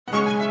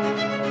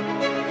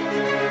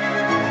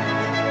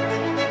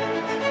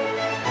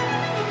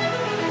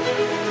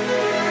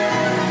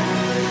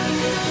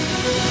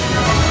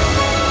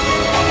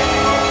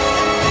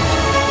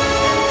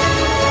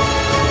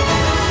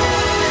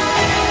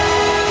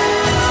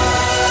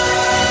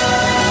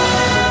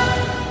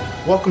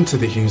Welcome to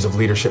the Hues of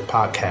Leadership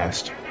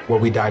podcast, where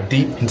we dive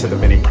deep into the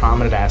many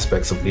prominent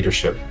aspects of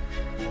leadership.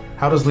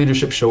 How does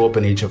leadership show up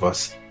in each of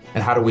us,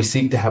 and how do we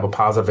seek to have a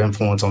positive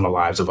influence on the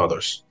lives of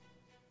others?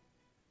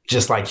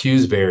 Just like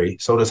hues vary,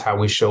 so does how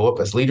we show up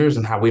as leaders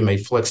and how we may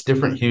flex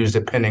different hues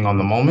depending on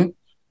the moment,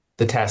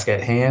 the task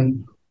at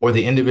hand, or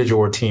the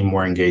individual or team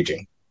we're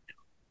engaging.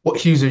 What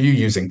hues are you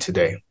using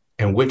today,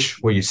 and which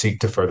will you seek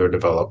to further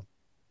develop?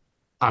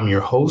 I'm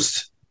your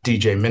host,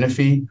 DJ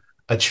Menifee,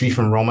 a Chief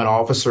Enrollment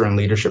Officer and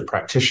Leadership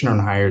Practitioner in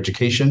higher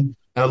education,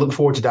 and I look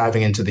forward to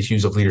diving into the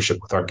hues of leadership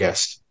with our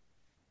guests.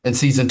 In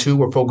Season 2,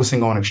 we're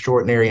focusing on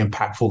extraordinary,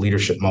 impactful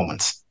leadership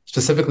moments,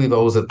 specifically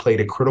those that played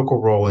a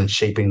critical role in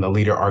shaping the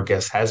leader our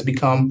guest has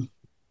become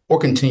or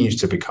continues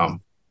to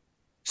become.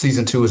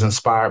 Season 2 is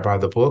inspired by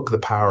the book, The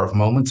Power of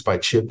Moments by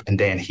Chip and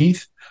Dan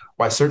Heath,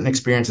 Why Certain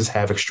Experiences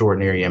Have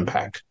Extraordinary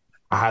Impact.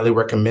 I highly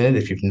recommend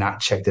it if you've not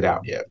checked it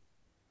out yet.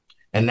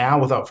 And now,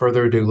 without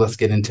further ado, let's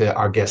get into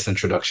our guest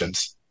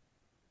introductions.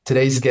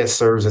 Today's guest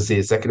serves as the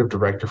Executive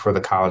Director for the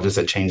Colleges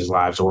That Change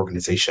Lives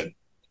organization.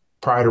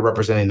 Prior to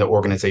representing the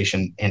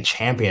organization and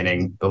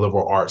championing the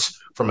liberal arts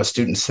from a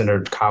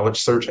student-centered college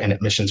search and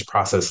admissions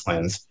process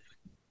lens,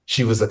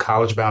 she was the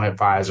college-bound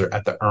advisor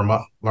at the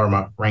Irma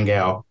Lerma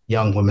Rangel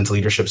Young Women's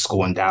Leadership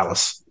School in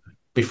Dallas.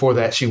 Before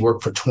that, she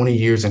worked for 20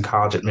 years in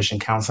college admission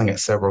counseling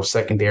at several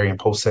secondary and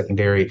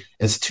post-secondary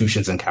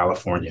institutions in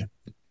California.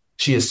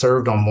 She has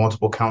served on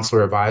multiple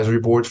counselor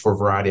advisory boards for a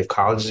variety of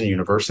colleges and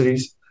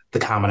universities, the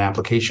Common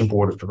Application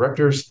Board of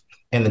Directors,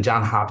 and the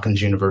Johns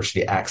Hopkins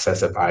University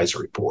Access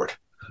Advisory Board.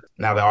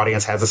 Now, the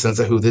audience has a sense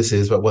of who this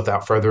is, but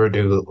without further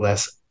ado,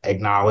 let's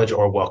acknowledge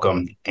or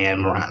welcome Ann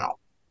Marano.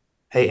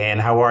 Hey, Ann,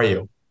 how are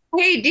you?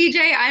 Hey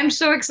DJ, I'm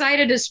so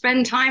excited to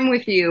spend time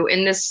with you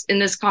in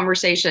this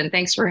conversation.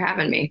 Thanks for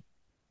having me.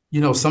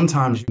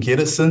 Sometimes you get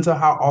a sense of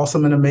how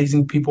awesome and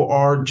amazing people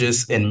are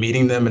just in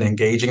meeting them and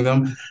engaging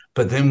them.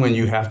 But then when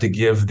you have to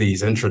give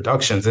these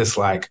introductions, it's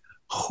like,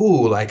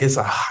 it's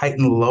a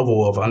heightened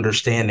level of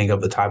understanding of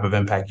the type of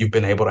impact you've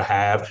been able to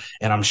have.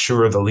 And I'm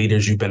sure the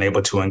leaders you've been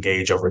able to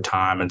engage over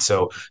time. And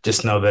so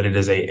just know that it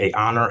is a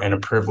honor and a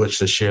privilege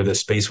to share this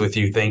space with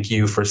you. Thank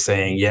you for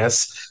saying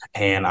yes.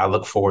 And I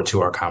look forward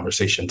to our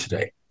conversation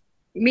today.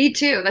 Me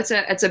too. That's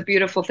a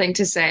beautiful thing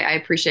to say. I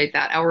appreciate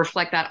that. I'll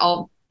reflect that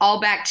all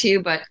back to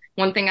you. But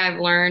one thing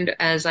I've learned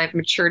as I've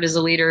matured as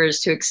a leader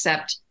is to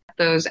accept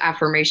those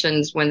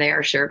affirmations when they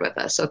are shared with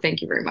us. So thank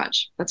you very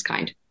much. That's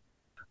kind.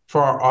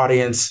 For our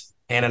audience,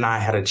 Ann and I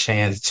had a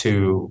chance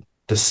to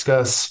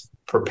discuss,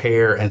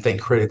 prepare, and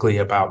think critically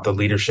about the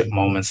leadership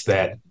moments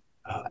that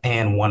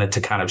Ann wanted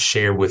to kind of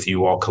share with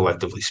you all,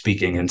 collectively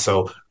speaking. And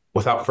so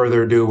without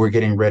further ado, we're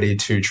getting ready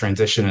to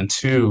transition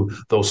into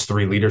those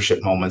three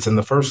leadership moments. And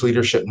the first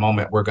leadership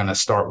moment we're going to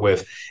start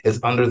with is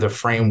under the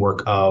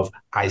framework of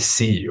I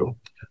see you.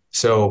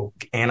 So,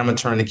 Ann, I'm going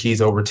to turn the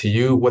keys over to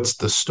you. What's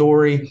the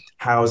story?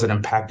 How has it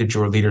impacted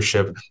your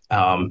leadership?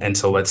 And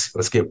so let's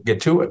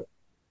get to it.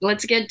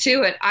 Let's get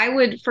to it. I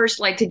would first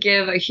like to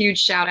give a huge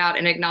shout out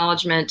and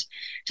acknowledgement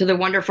to the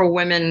wonderful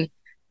women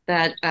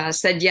that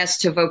said yes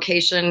to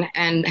vocation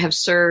and have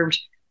served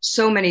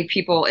so many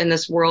people in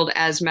this world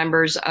as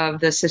members of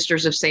the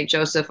Sisters of St.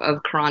 Joseph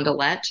of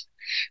Carondelet.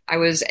 I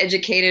was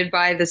educated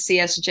by the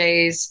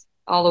CSJs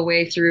all the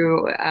way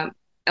through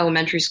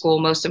elementary school,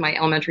 most of my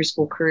elementary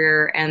school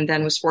career, and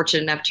then was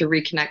fortunate enough to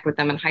reconnect with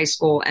them in high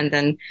school and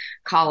then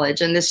college.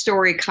 And this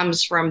story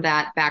comes from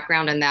that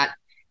background and that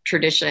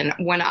tradition.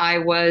 When I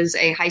was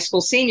a high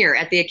school senior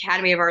at the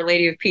Academy of Our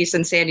Lady of Peace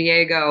in San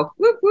Diego,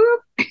 whoop, whoop,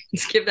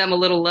 let's give them a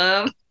little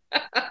love.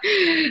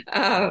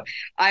 I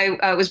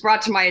was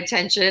brought to my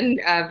attention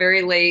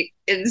very late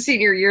in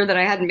senior year that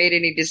I hadn't made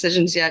any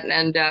decisions yet.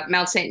 And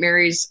Mount St.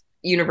 Mary's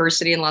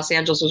University in Los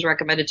Angeles was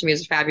recommended to me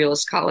as a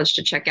fabulous college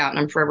to check out. And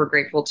I'm forever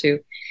grateful to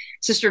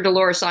Sister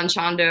Dolores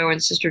Anchando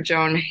and Sister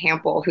Joan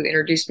Hampel, who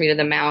introduced me to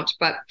the Mount.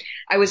 But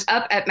I was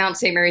up at Mount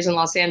St. Mary's in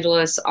Los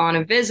Angeles on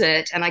a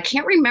visit, and I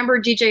can't remember,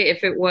 DJ,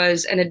 if it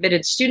was an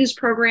admitted students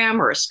program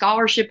or a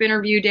scholarship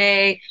interview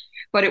day,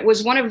 but it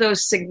was one of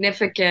those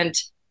significant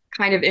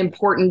kind of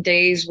important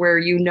days where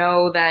you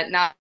know that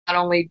not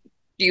only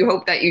do you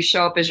hope that you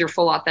show up as your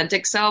full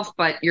authentic self,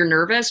 but you're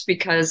nervous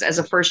because as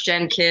a first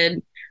gen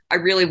kid, I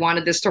really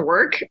wanted this to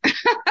work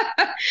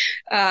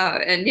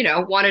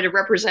and, wanted to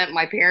represent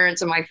my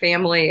parents and my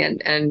family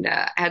and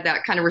had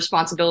that kind of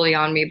responsibility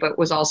on me, but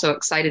was also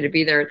excited to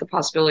be there at the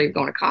possibility of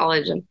going to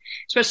college and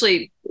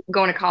especially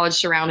going to college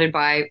surrounded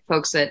by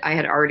folks that I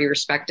had already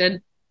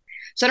respected.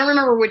 So I don't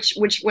remember which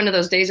one of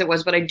those days it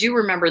was, but I do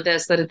remember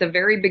this, that at the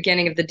very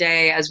beginning of the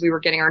day, as we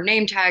were getting our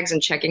name tags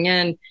and checking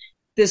in,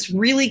 this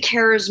really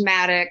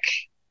charismatic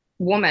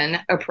woman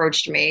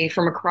approached me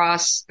from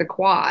across the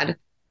quad,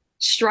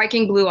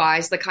 striking blue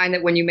eyes, the kind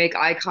that when you make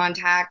eye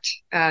contact,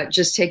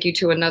 just take you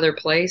to another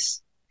place.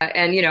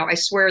 And, I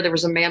swear there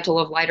was a mantle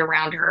of light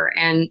around her.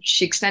 And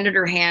she extended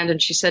her hand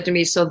and she said to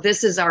me, "So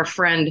this is our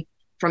friend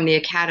from the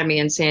Academy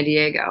in San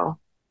Diego."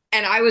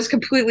 And I was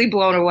completely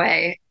blown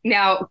away.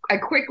 Now, I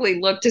quickly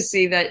looked to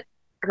see that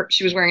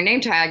she was wearing a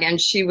name tag, and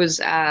she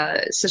was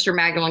Sister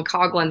Magdalene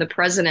Coughlin, the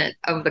president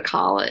of the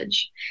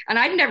college. And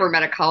I'd never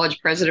met a college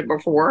president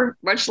before,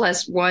 much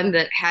less one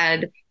that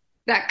had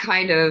that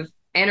kind of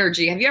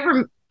energy. Have you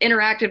ever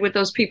interacted with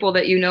those people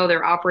that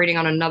they're operating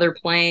on another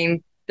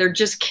plane? They're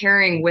just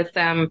carrying with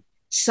them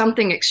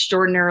something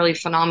extraordinarily,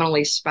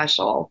 phenomenally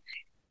special.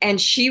 And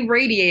she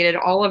radiated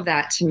all of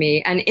that to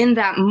me. And in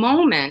that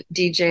moment,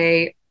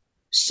 DJ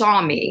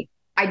saw me.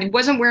 I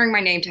wasn't wearing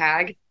my name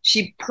tag.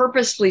 She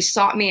purposely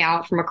sought me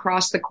out from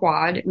across the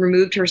quad,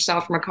 removed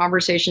herself from a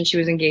conversation she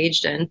was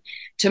engaged in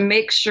to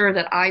make sure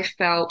that I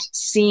felt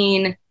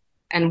seen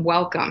and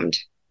welcomed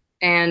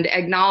and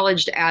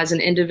acknowledged as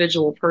an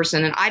individual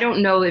person. And I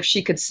don't know if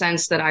she could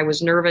sense that I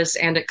was nervous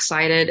and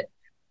excited,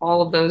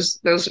 all of those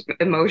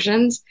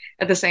emotions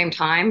at the same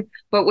time.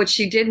 But what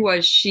she did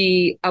was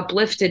she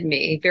uplifted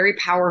me very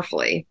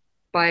powerfully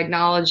by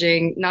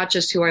acknowledging not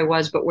just who I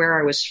was, but where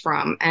I was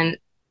from. And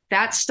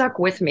that stuck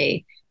with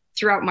me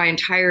throughout my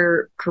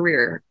entire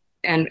career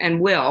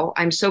and will.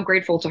 I'm so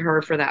grateful to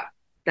her for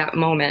that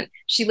moment.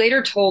 She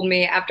later told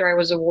me, after I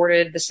was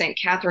awarded the St.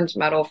 Catherine's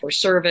Medal for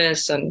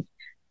service and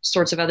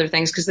sorts of other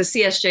things, because the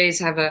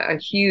CSJs have a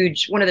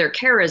huge, one of their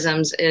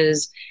charisms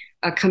is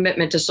a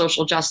commitment to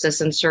social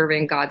justice and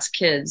serving God's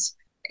kids,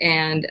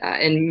 and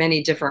in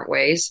many different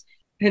ways.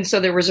 And so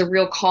there was a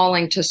real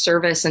calling to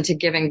service and to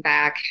giving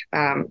back,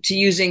 to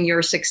using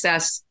your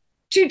success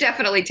to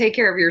definitely take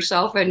care of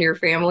yourself and your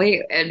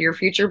family and your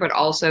future, but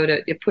also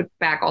to put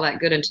back all that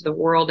good into the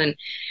world. And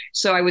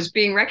so I was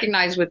being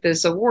recognized with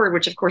this award,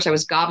 which of course I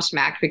was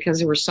gobsmacked because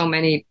there were so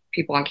many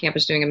people on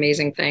campus doing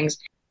amazing things.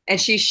 And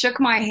she shook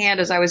my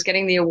hand as I was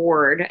getting the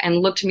award and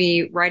looked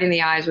me right in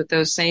the eyes with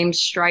those same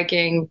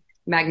striking,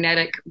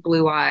 magnetic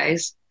blue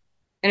eyes.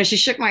 And as she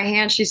shook my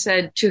hand, she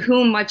said, "To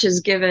whom much is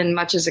given,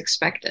 much is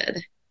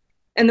expected."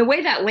 And the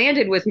way that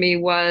landed with me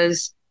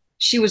was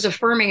she was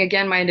affirming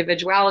again my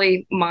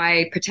individuality,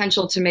 my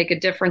potential to make a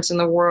difference in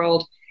the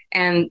world,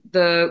 and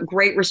the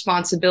great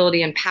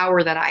responsibility and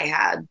power that I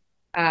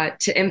had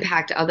to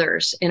impact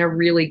others in a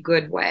really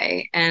good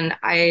way. And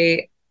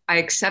I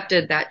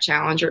accepted that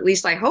challenge, or at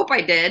least I hope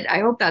I did. I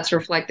hope that's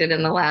reflected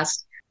in the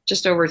last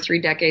just over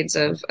 3 decades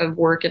of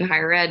work in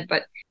higher ed.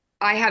 But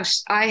I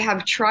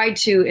have tried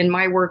to, in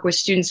my work with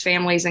students,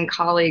 families, and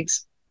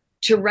colleagues,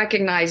 to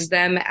recognize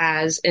them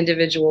as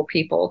individual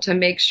people, to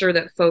make sure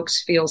that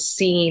folks feel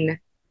seen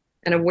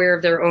and aware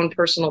of their own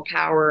personal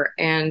power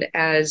and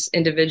as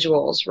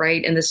individuals,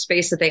 right? In the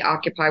space that they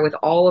occupy with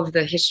all of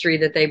the history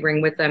that they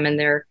bring with them and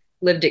their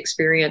lived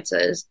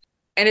experiences.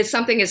 And it's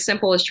something as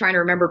simple as trying to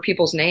remember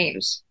people's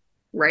names,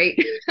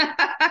 right?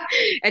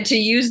 And to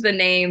use the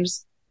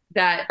names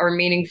that are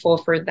meaningful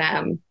for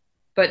them,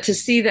 but to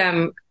see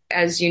them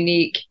as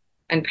unique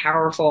and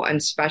powerful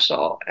and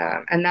special.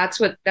 And that's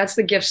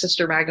the gift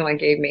Sister Magdalene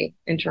gave me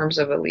in terms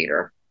of a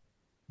leader.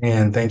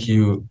 And thank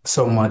you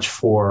so much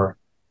for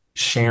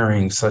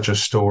sharing such a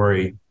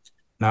story,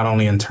 not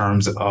only in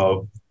terms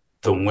of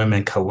the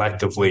women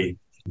collectively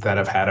that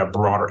have had a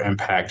broader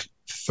impact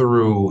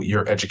through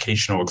your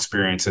educational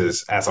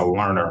experiences as a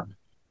learner,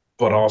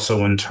 but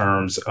also in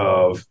terms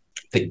of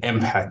the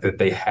impact that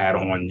they had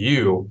on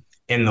you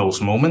in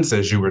those moments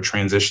as you were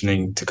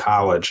transitioning to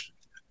college,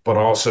 but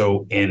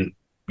also in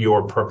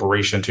your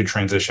preparation to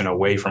transition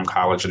away from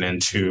college and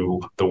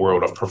into the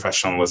world of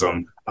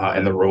professionalism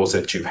and the roles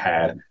that you've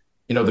had.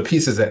 You know, the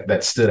pieces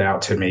that stood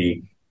out to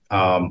me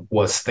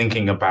was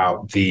thinking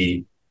about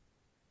the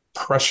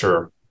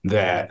pressure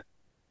that,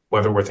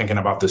 whether we're thinking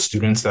about the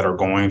students that are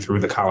going through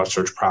the college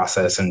search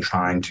process and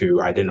trying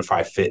to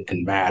identify fit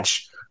and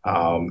match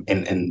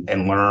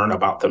and learn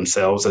about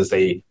themselves as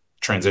they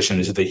transition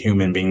into the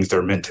human beings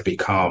they're meant to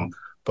become,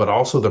 but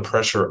also the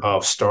pressure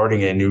of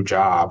starting a new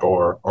job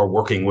or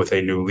working with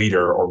a new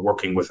leader or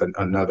working with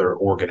another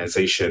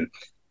organization,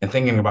 and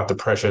thinking about the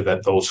pressure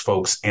that those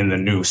folks in the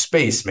new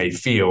space may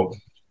feel,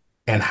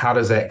 and how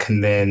does that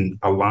can then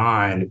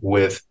align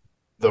with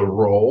the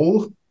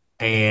role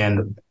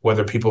and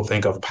whether people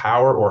think of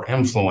power or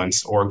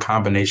influence or a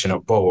combination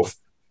of both.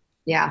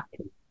 Yeah.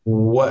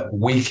 What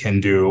we can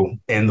do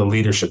in the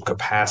leadership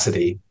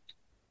capacity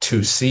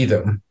to see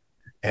them.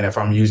 And if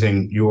I'm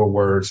using your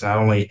words, not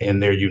only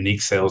in their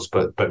unique selves,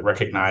 but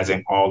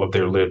recognizing all of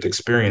their lived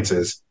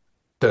experiences,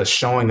 to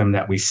showing them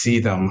that we see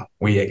them,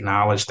 we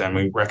acknowledge them,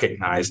 we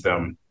recognize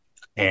them,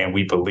 and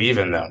we believe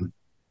in them.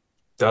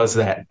 Does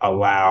that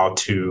allow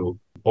to,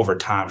 over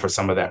time, for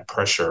some of that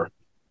pressure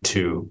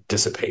to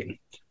dissipate?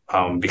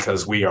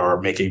 Because we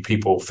are making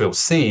people feel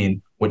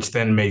seen, which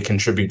then may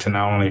contribute to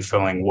not only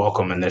feeling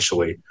welcome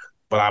initially,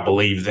 but I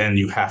believe then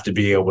you have to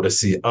be able to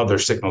see other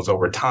signals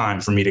over time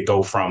for me to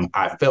go from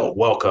I felt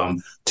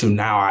welcome to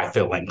now I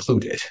feel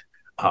included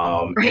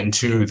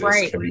into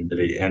this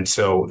community. And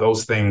so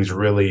those things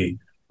really,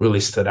 really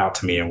stood out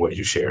to me in what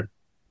you shared.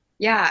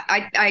 Yeah,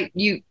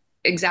 you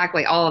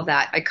exactly all of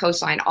that. I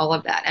co-sign all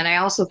of that. And I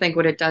also think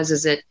what it does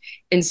is it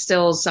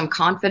instills some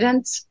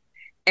confidence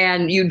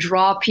and you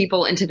draw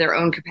people into their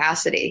own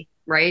capacity,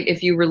 right?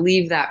 If you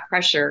relieve that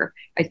pressure,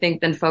 I think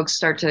then folks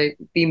start to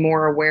be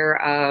more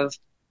aware of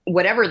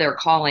whatever their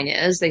calling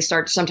is. They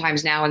start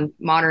sometimes now in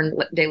modern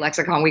day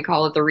lexicon, we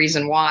call it the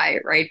reason why,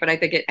 right? But I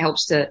think it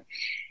helps to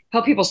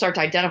help people start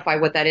to identify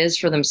what that is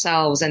for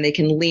themselves, and they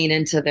can lean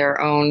into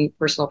their own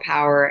personal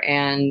power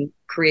and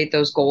create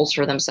those goals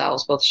for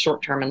themselves, both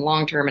short term and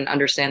long term, and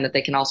understand that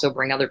they can also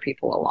bring other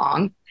people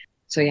along.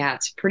 So yeah,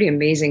 it's a pretty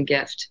amazing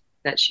gift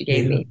that she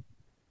gave Yeah. me.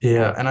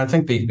 Yeah. And I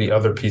think the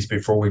other piece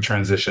before we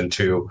transition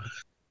to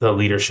the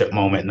leadership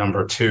moment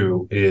number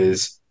two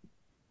is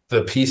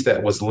the piece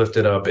that was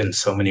lifted up in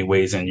so many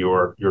ways in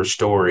your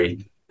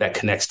story that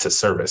connects to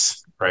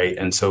service, right?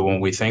 And so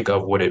when we think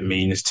of what it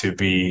means to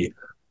be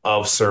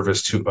of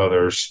service to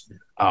others,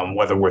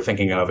 whether we're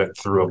thinking of it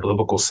through a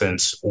biblical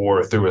sense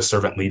or through a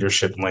servant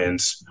leadership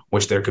lens,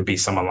 which there could be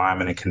some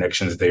alignment and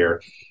connections there,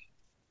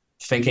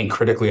 thinking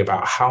critically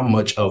about how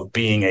much of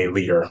being a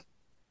leader,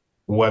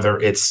 whether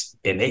it's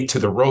innate to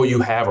the role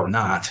you have or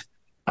not,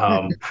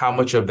 how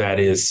much of that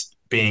is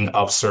being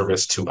of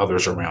service to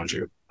others around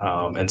you.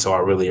 And so I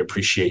really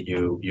appreciate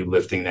you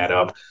lifting that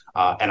up.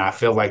 And I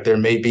feel like there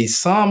may be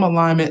some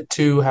alignment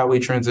to how we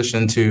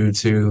transition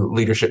to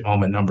leadership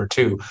moment number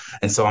two.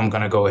 And so I'm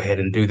going to go ahead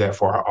and do that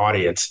for our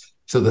audience.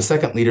 So the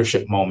second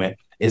leadership moment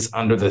is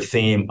under the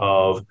theme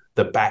of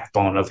the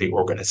backbone of the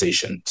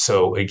organization.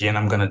 So again,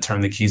 I'm going to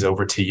turn the keys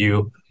over to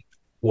you.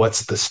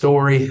 What's the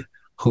story?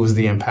 Who's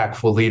the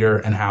impactful leader,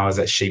 and how has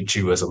that shaped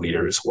you as a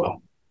leader as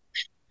well?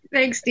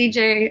 Thanks,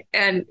 DJ.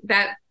 And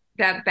that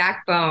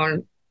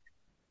backbone,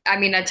 I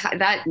mean,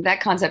 that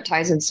concept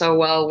ties in so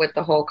well with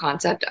the whole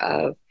concept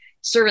of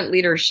servant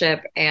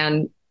leadership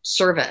and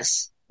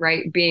service,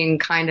 right? Being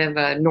kind of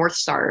a North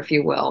Star, if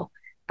you will,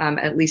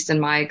 at least in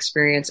my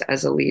experience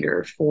as a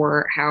leader,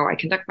 for how I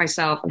conduct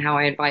myself and how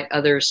I invite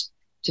others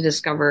to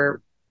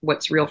discover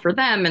what's real for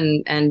them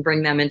and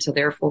bring them into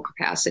their full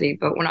capacity.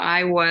 But when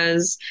I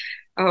was,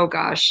 oh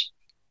gosh,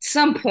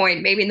 some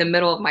point, maybe in the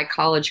middle of my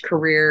college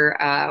career,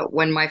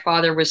 when my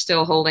father was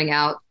still holding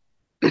out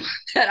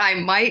that I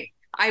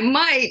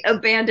might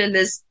abandon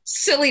this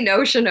silly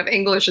notion of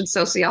English and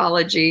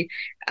sociology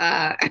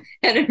and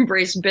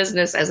embrace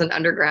business as an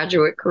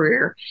undergraduate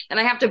career. And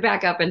I have to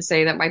back up and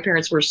say that my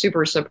parents were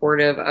super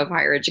supportive of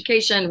higher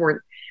education.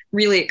 Were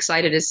really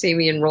excited to see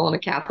me enroll in a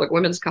Catholic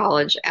women's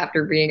college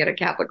after being at a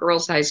Catholic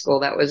girls' high school.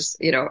 That was,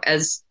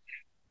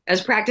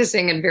 as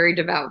practicing and very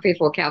devout,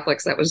 faithful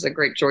Catholics, that was a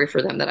great joy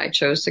for them that I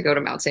chose to go to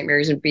Mount St.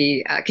 Mary's and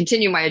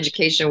continue my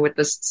education with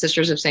the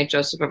Sisters of St.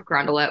 Joseph of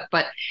Carondelet.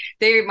 But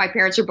my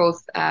parents are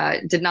both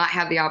did not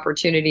have the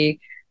opportunity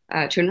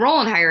to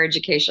enroll in higher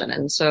education,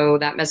 and so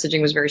that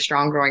messaging was very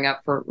strong growing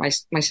up for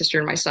my sister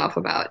and myself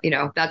about,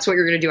 that's what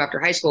you're going to do after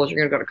high school, is you're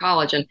going to go to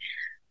college. And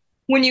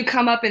when you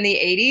come up in the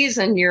 80s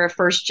and you're a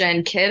first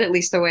gen kid, at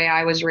least the way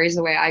I was raised,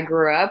 the way I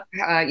grew up,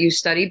 you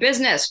study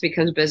business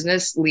because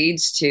business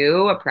leads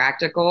to a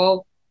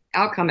practical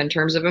outcome in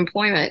terms of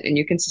employment, and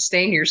you can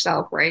sustain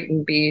yourself, right?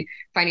 And be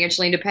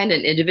financially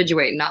independent,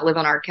 individuate, and not live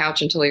on our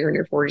couch until you're in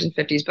your 40s and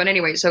 50s. But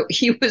anyway, so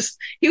he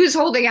was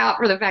holding out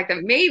for the fact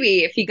that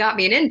maybe if he got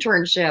me an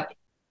internship,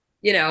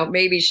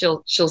 maybe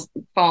she'll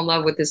fall in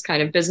love with this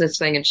kind of business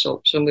thing and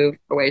she'll move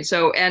away.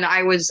 So, and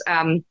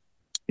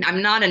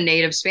I'm not a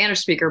native Spanish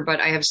speaker, but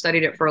I have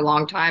studied it for a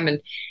long time.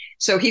 And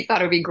so he thought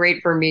it would be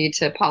great for me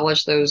to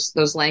polish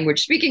those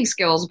language speaking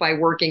skills by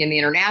working in the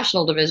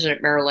international division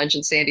at Merrill Lynch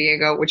in San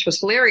Diego, which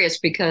was hilarious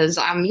because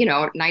I'm,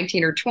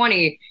 19 or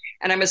 20,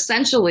 and I'm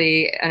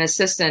essentially an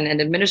assistant and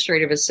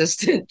administrative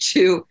assistant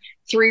to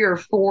 3 or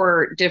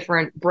 4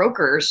 different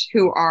brokers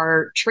who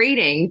are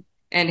trading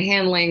and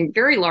handling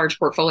very large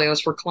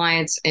portfolios for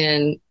clients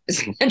in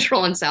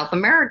Central and South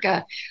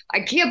America.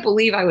 I can't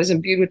believe I was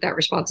imbued with that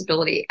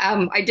responsibility.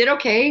 I did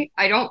okay.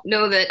 I don't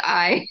know that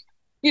I,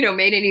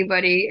 made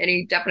anybody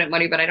any definite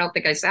money, but I don't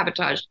think I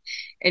sabotaged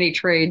any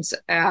trades.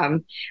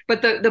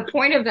 But the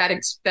point of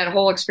that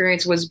whole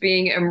experience was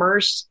being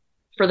immersed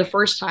for the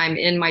first time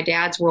in my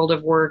dad's world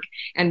of work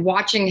and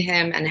watching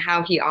him and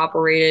how he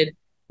operated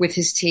with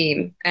his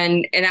team.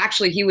 And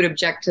actually he would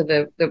object to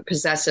the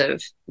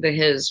possessive, the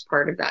his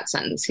part of that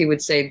sentence. He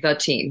would say the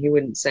team. He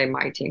wouldn't say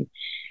my team.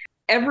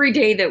 Every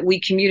day that we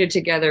commuted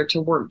together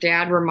to work,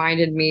 Dad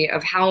reminded me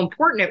of how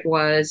important it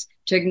was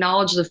to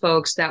acknowledge the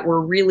folks that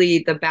were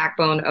really the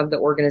backbone of the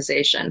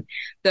organization,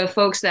 the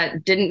folks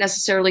that didn't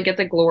necessarily get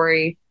the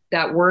glory,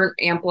 that weren't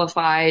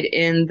amplified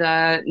in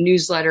the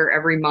newsletter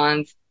every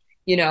month,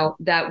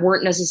 that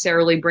weren't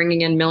necessarily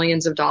bringing in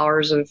millions of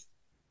dollars of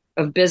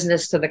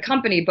business to the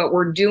company, but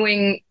were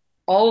doing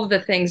all of the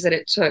things that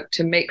it took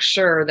to make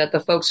sure that the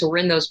folks who were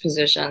in those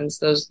positions,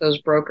 those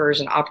brokers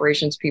and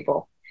operations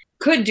people,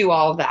 could do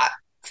all of that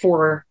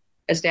for,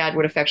 as Dad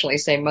would affectionately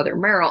say, Mother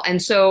Merrill.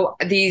 And so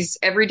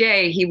every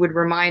day he would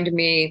remind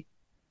me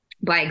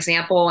by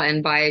example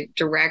and by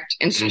direct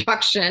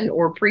instruction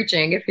or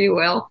preaching, if you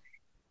will,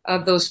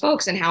 of those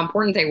folks and how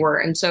important they were.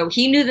 And so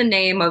he knew the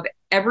name of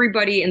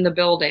everybody in the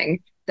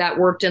building that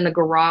worked in the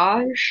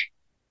garage,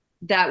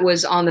 that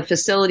was on the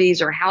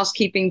facilities or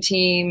housekeeping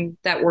team,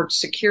 that worked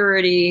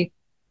security,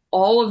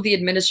 all of the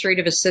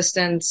administrative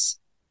assistants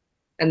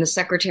and the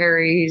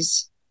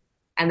secretaries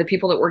and the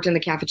people that worked in the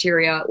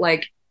cafeteria.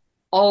 Like,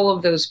 all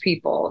of those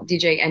people,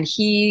 DJ, and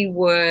he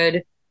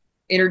would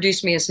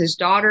introduce me as his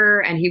daughter,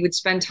 and he would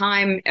spend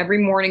time every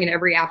morning and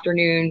every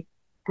afternoon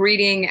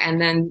greeting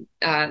and then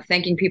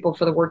thanking people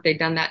for the work they'd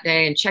done that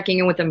day and checking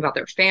in with them about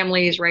their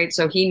families, right?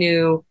 So he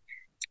knew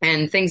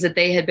and things that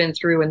they had been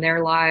through in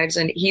their lives.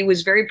 And he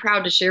was very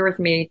proud to share with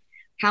me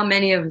how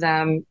many of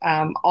them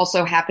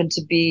also happened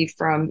to be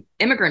from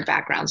immigrant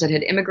backgrounds that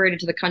had immigrated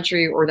to the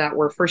country or that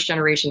were first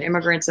generation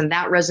immigrants. And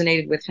that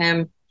resonated with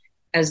him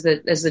as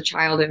the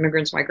child of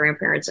immigrants. My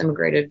grandparents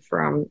immigrated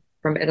from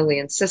Italy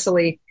and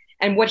Sicily.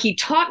 And what he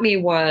taught me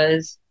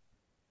was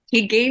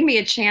he gave me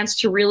a chance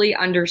to really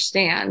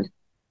understand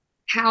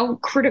how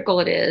critical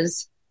it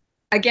is,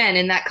 again,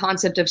 in that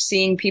concept of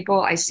seeing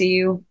people, I see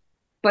you,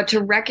 but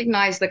to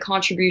recognize the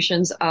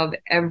contributions of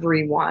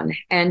everyone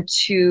and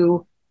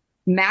to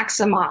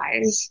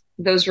maximize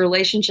those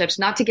relationships,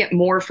 not to get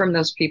more from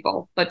those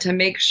people, but to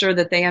make sure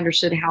that they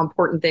understood how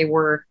important they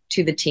were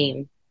to the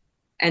team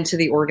and to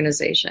the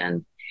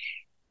organization.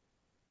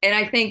 And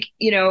I think,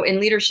 in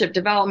leadership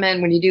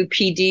development, when you do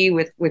PD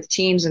with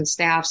teams and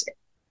staffs,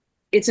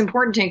 it's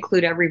important to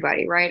include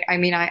everybody, right? I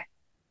mean, I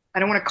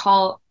don't want to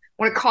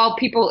call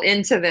people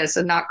into this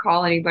and not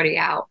call anybody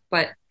out,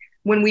 but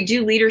when we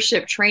do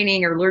leadership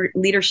training or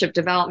leadership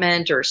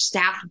development or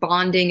staff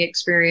bonding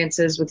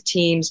experiences with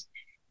teams,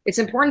 it's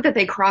important that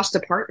they cross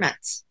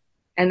departments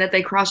and that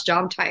they cross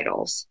job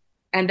titles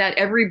and that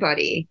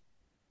everybody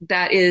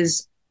that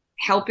is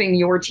helping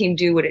your team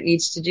do what it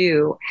needs to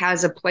do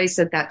has a place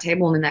at that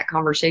table and in that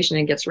conversation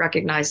and gets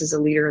recognized as a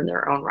leader in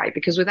their own right.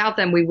 Because without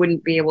them, we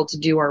wouldn't be able to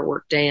do our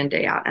work day in,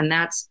 day out. And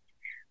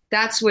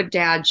that's what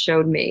Dad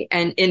showed me.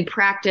 And in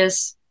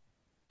practice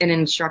and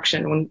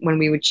instruction, when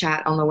we would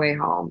chat on the way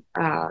home,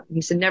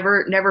 he said,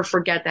 never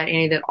forget that,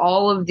 Annie, that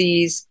all of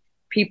these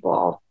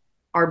people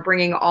are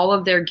bringing all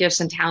of their gifts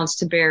and talents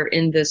to bear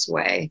in this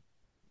way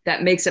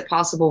that makes it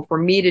possible for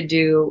me to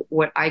do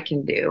what I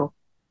can do.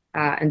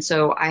 And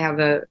so I have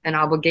an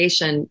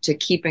obligation to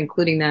keep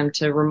including them,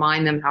 to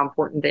remind them how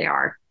important they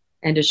are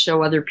and to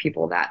show other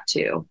people that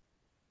too.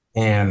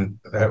 And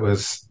that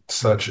was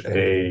such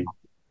a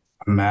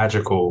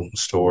magical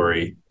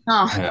story.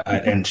 Oh.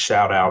 And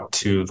shout out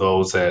to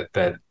those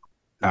that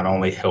not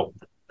only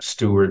helped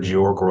steward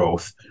your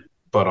growth,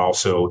 but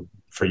also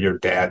for your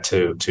dad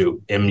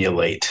to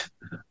emulate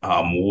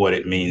what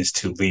it means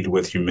to lead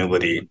with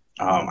humility.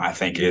 I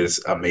think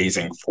is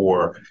amazing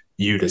for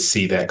you to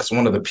see that, because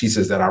one of the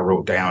pieces that I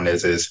wrote down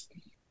is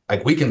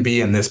like, we can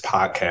be in this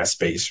podcast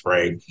space,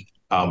 right?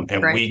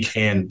 And Right. we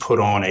can put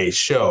on a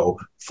show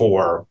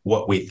for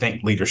what we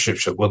think leadership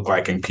should look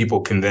like, and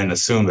people can then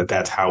assume that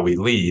that's how we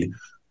lead.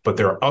 But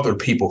there are other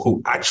people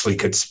who actually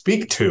could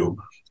speak to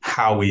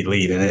how we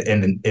lead,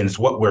 and is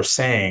what we're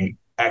saying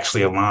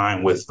actually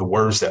align with the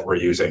words that we're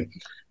using.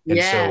 And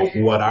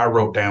so what I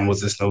wrote down was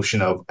this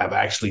notion of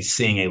actually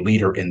seeing a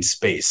leader in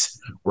space,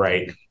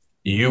 right?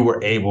 You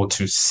were able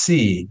to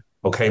see,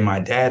 okay, my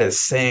dad is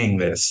saying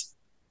this,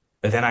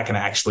 but then I can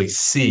actually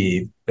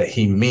see that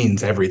he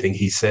means everything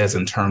he says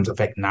in terms of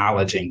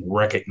acknowledging,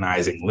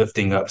 recognizing,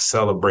 lifting up,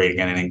 celebrating,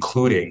 and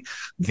including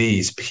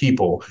these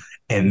people.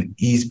 And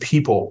these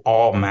people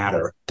all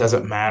matter.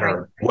 Doesn't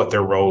matter what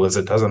their role is.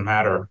 It doesn't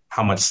matter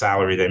how much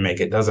salary they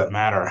make. It doesn't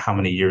matter how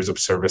many years of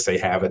service they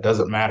have. It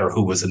doesn't matter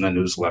who was in the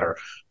newsletter.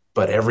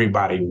 But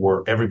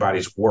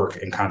everybody's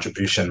work and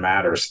contribution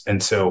matters.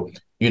 And so,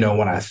 when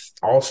I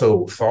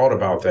also thought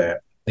about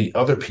that, the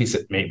other piece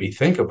it made me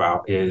think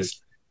about is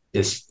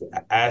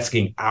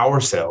asking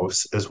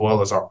ourselves as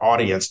well as our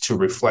audience to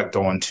reflect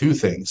on two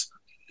things.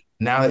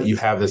 Now that you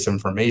have this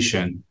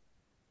information,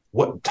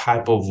 what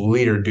type of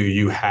leader do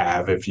you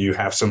have? If you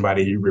have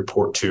somebody you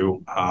report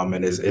to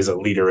and is a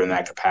leader in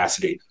that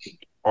capacity,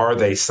 are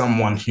they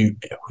someone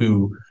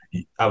who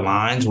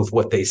aligns with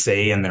what they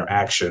say in their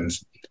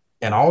actions?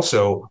 And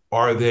also,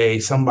 are they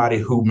somebody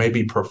who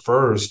maybe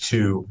prefers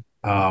to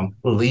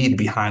lead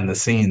behind the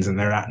scenes, and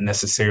they're not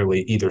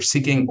necessarily either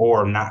seeking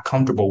or not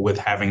comfortable with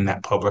having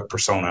that public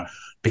persona?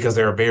 Because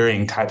there are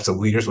varying types of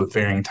leaders with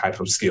varying types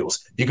of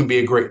skills. You can be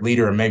a great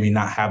leader and maybe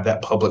not have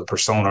that public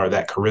persona or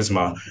that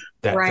charisma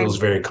that feels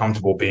very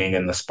comfortable being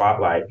in the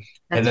spotlight.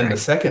 And then the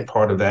second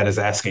part of that is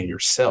asking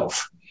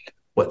yourself,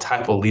 what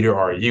type of leader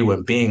are you,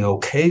 and being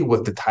okay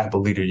with the type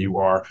of leader you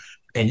are.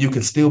 And you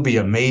can still be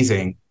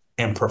amazing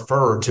and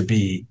prefer to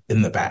be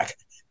in the back.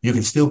 You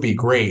can still be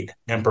great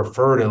and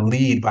prefer to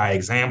lead by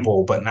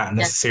example, but not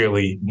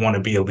necessarily want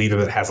to be a leader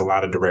that has a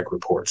lot of direct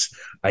reports.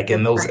 Like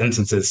in those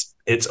instances,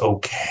 it's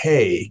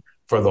okay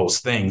for those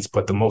things.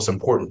 But the most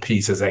important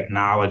piece is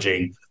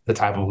acknowledging the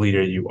type of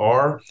leader you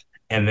are,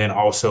 and then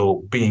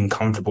also being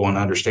comfortable and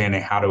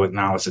understanding how to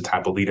acknowledge the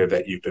type of leader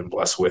that you've been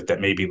blessed with, that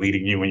may be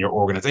leading you in your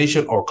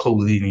organization or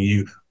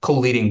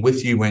co-leading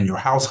with you in your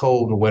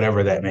household, or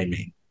whatever that may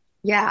mean.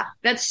 Yeah,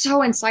 that's so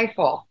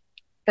insightful.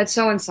 That's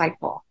so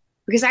insightful.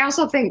 Because I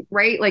also think,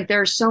 right, like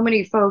there are so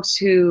many folks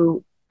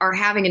who are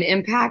having an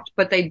impact,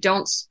 but they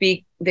don't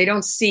seek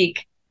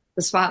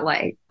the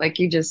spotlight, like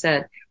you just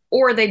said,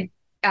 or they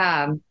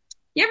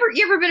You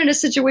ever been in a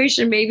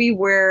situation maybe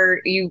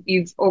where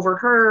you've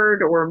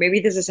overheard, or maybe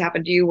this has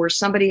happened to you, where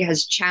somebody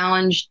has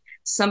challenged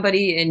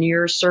somebody in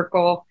your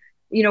circle?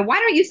 Why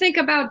don't you think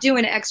about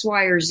doing X,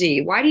 Y, or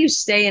Z? Why do you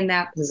stay in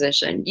that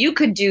position? You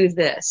could do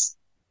this.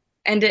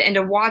 And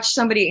to watch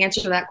somebody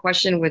answer that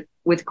question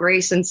with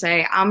grace and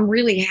say, I'm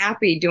really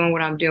happy doing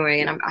what I'm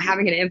doing and I'm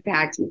having an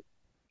impact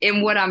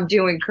in what I'm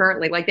doing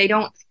currently. Like they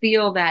don't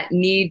feel that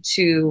need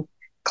to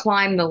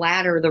climb the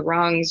ladder, the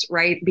rungs,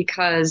 right?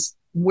 Because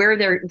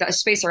the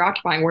space they're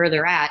occupying, where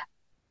they're at,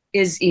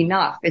 is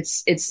enough.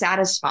 It's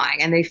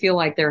satisfying, and they feel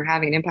like they're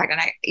having an impact.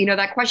 And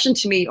that question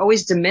to me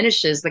always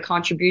diminishes the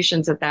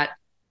contributions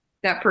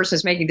that person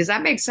is making. Does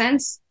that make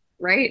sense?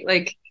 Right?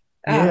 Like,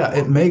 Yeah,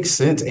 it makes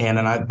sense, Ann.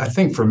 And I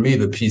think for me,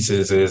 the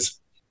pieces is,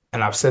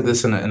 and I've said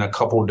this in a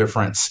couple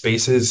different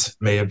spaces,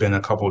 may have been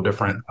a couple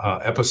different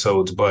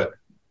episodes, but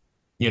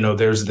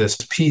there's this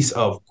piece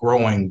of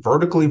growing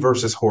vertically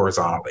versus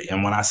horizontally.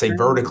 And when I say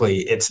vertically,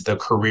 it's the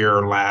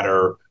career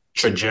ladder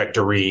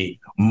trajectory,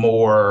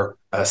 more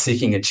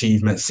seeking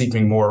achievement,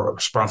 seeking more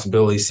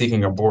responsibility,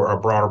 seeking a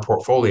broader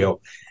portfolio.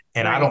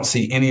 And I don't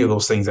see any of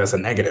those things as a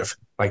negative.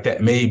 Like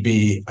that may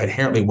be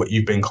inherently what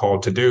you've been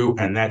called to do,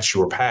 and that's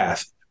your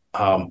path.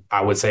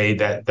 I would say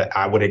that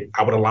I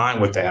would align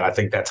with that. I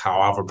think that's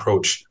how I've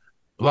approached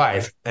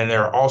life. And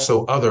there are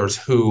also others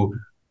who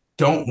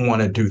don't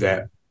want to do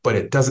that, but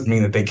it doesn't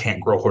mean that they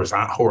can't grow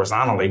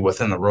horizontally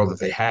within the role that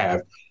they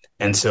have.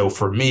 And so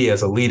for me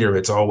as a leader,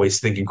 it's always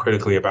thinking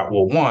critically about,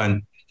 well,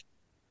 one,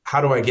 how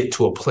do I get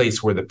to a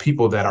place where the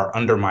people that are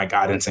under my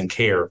guidance and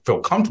care feel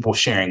comfortable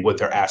sharing what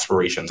their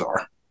aspirations are?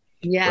 Right?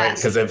 yes.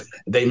 Because if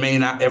they may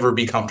not ever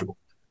be comfortable.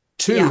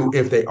 Yeah. Two,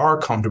 if they are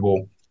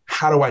comfortable,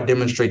 how do I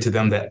demonstrate to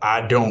them that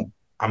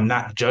I'm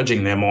not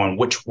judging them on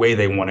which way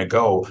they want to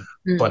go,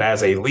 but Mm.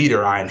 as a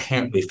leader, I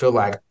inherently feel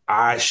like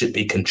I should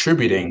be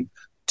contributing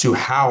to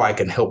how I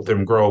can help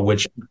them grow,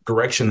 which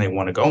direction they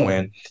want to go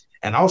in,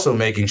 and also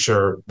making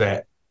sure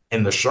that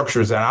in the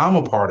structures that I'm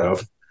a part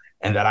of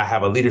and that I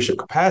have a leadership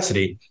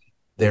capacity,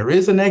 there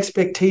is an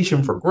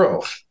expectation for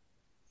growth.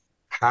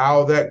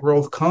 How that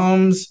growth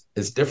comes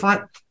is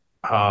different.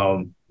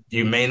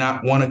 You may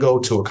not want to go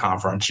to a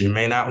conference. You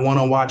may not want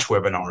to watch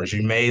webinars.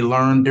 You may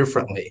learn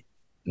differently.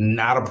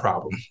 Not a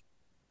problem.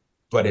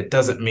 But it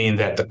doesn't mean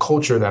that the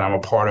culture that I'm a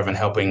part of and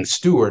helping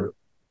steward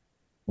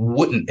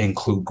wouldn't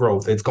include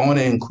growth. It's going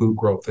to include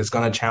growth. It's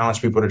going to challenge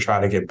people to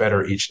try to get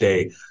better each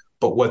day.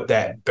 But what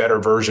that better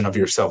version of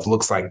yourself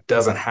looks like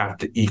doesn't have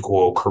to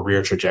equal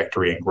career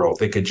trajectory and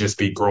growth. It could just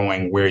be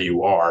growing where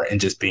you are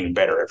and just being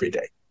better every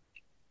day.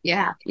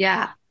 Yeah.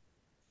 Yeah.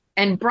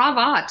 And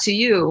brava to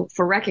you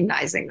for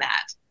recognizing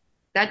that.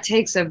 That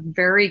takes a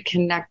very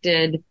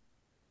connected,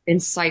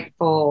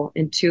 insightful,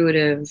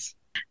 intuitive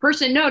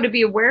person, no, to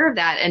be aware of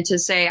that and to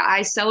say,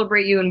 I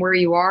celebrate you and where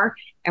you are,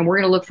 and we're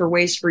going to look for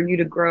ways for you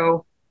to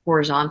grow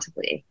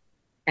horizontally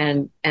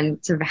and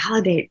to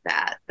validate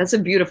that. That's a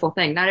beautiful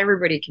thing. Not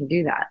everybody can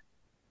do that.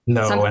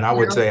 No, Some, and I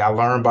would say I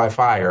learned by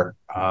fire.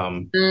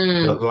 The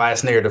mm,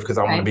 last narrative, because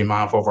I want to okay. be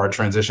mindful of our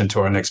transition to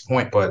our next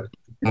point. But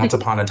once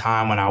upon a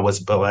time, when I was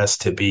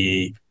blessed to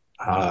be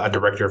a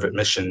director of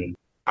admission,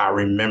 I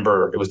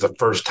remember it was the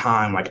first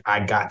time like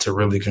I got to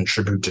really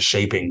contribute to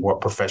shaping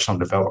what professional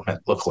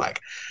development looked like.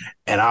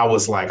 And I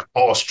was like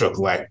awestruck,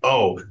 like,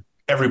 oh,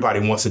 everybody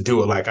wants to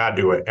do it like I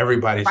do it.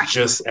 Everybody's Right,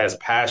 just as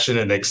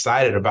passionate and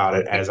excited about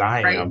it as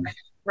I right, am,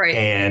 right.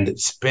 and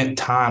spent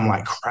time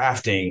like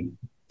crafting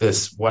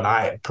this, what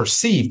I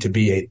perceive to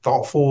be a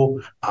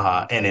thoughtful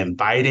and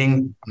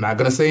inviting, I'm not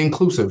going to say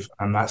inclusive,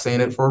 I'm not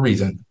saying it for a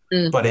reason,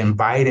 Mm, but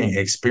inviting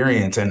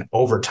experience. And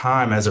over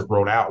time, as it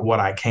rolled out, what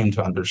I came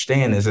to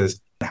understand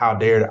is how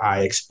dared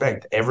I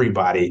expect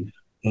everybody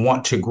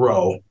want to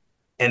grow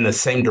in the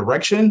same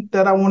direction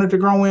that I wanted to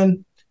grow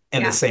in the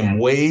yeah, same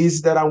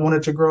ways that I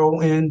wanted to grow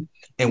in,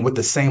 and with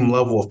the same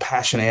level of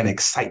passion and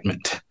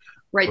excitement,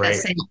 right. That right?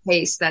 same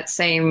pace, that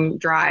same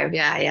drive.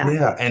 Yeah, yeah.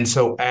 Yeah. And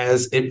so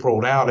as it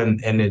rolled out and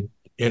it,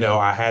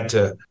 I had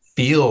to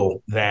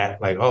feel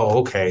that like, oh,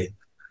 okay,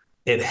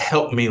 it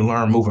helped me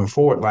learn moving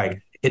forward.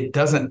 Like it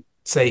doesn't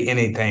say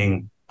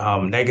anything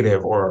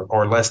negative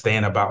or less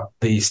than about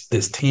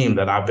this team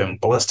that I've been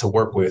blessed to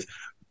work with.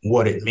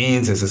 What it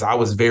means is I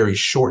was very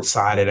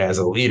short-sighted as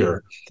a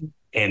leader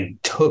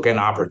and took an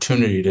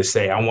opportunity to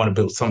say, I want to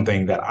build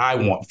something that I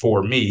want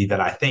for me that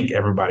I think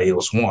everybody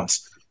else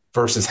wants,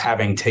 versus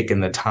having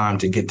taken the time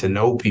to get to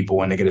know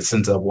people and to get a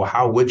sense of, well,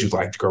 how would you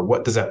like to grow?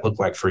 What does that look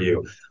like for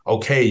you?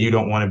 Okay, you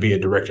don't want to be a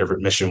director of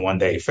admission one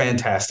day.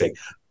 Fantastic.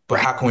 But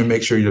Right. how can we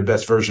make sure you're the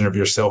best version of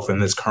yourself in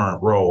this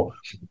current role?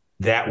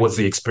 That was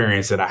the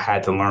experience that I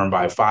had to learn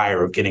by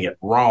fire of getting it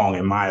wrong,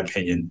 in my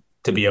opinion,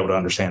 to be able to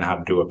understand how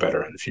to do it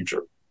better in the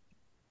future.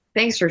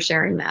 Thanks for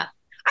sharing that.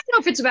 I don't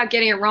know if it's about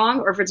getting it wrong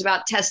or if it's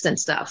about testing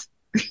stuff.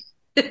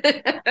 I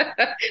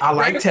Right?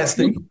 like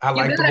testing. I You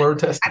like the gotta,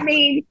 word I testing.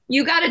 mean,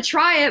 you gotta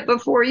try it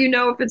before you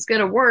know if it's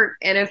gonna work.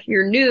 And if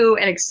you're new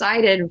and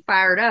excited and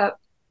fired up,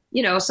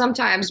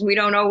 sometimes we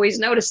don't always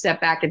know to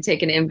step back and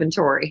take an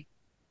inventory.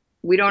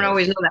 We don't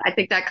always Yes. know that. I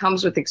think that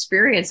comes with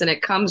experience, and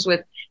it comes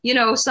with,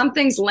 some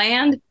things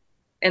land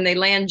and they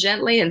land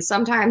gently and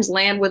sometimes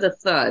land with a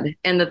thud.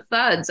 And the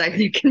thuds, I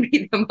think, can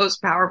be the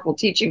most powerful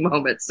teaching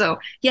moments. So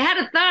you had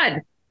a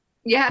thud.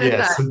 You had a thud.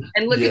 Yes.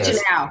 And look at you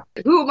Yes. now.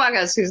 Who among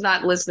us who's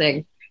not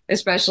listening,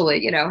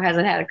 especially,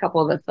 hasn't had a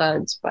couple of the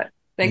thuds? But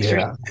thanks for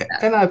Yeah. sharing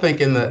that. And I think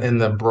in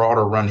the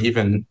broader run,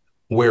 even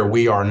where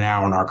we are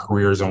now in our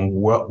careers and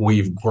what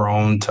we've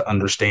grown to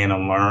understand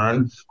and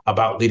learn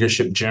about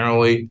leadership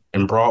generally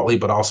and broadly,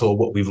 but also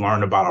what we've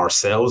learned about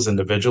ourselves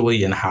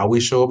individually and how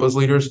we show up as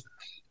leaders,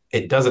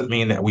 it doesn't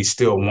mean that we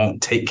still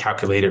won't take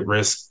calculated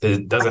risks.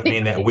 It doesn't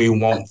mean that we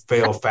won't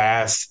fail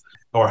fast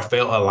or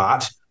fail a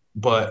lot.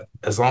 But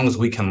as long as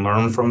we can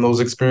learn from those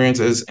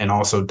experiences and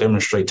also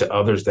demonstrate to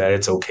others that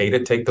it's okay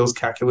to take those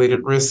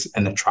calculated risks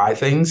and to try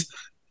things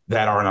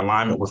that are in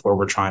alignment with where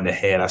we're trying to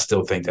head, I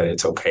still think that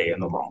it's okay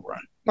in the long run.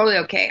 Totally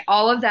okay.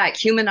 All of that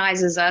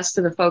humanizes us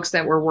to the folks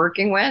that we're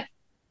working with,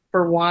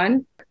 for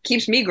one,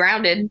 keeps me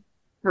grounded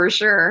for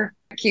sure,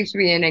 keeps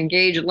me an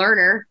engaged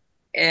learner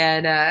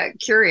and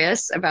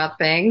curious about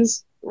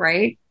things,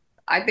 right?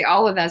 I think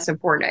all of that's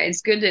important.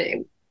 It's good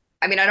to,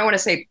 I mean, I don't want to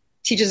say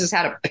teaches us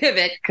how to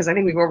pivot because I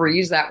think we've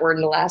overused that word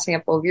in the last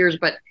handful of years,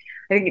 but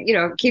I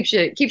think, keeps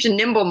you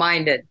nimble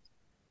minded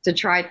to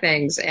try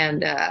things.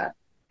 And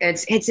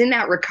it's in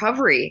that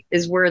recovery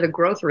is where the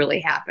growth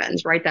really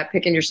happens, right? That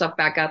picking yourself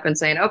back up and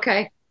saying,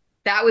 okay,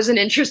 that was an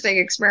interesting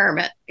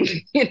experiment.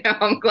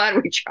 I'm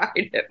glad we tried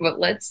it, but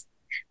let's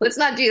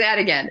not do that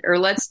again. Or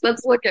let's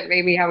look at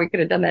maybe how we could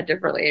have done that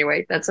differently.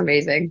 Anyway, that's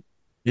amazing.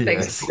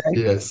 Thanks. Yes,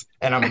 yes.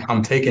 And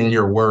I'm taking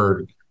your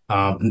word,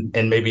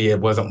 and maybe it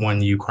wasn't one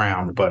you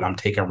crowned, but I'm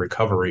taking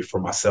recovery for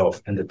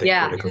myself and to think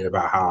Yeah. critically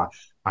about how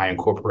I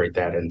incorporate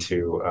that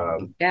into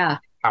Yeah.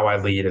 how I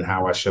lead and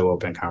how I show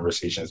up in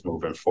conversations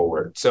moving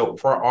forward. So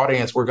for our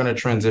audience, we're going to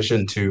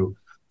transition to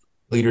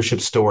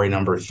leadership story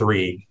number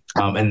 3.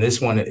 And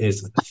this one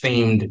is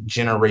themed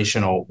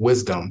generational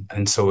wisdom.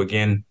 And so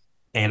again,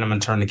 Anne, I'm going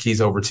to turn the keys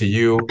over to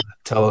you.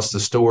 Tell us the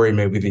story,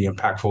 maybe the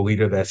impactful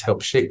leader that's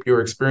helped shape your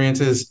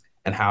experiences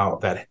and how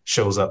that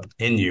shows up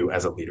in you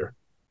as a leader.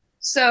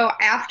 So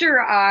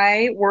after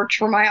I worked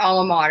for my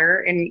alma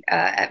mater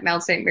at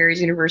Mount St. Mary's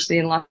University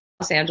in Los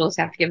Angeles,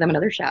 have to give them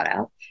another shout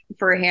out,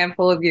 for a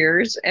handful of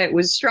years, it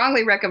was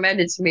strongly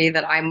recommended to me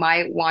that I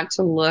might want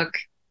to look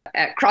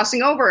at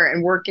crossing over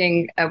and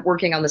working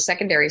on the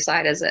secondary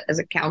side as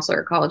a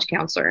counselor, a college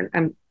counselor. And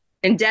I'm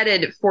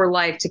indebted for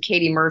life to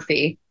Katie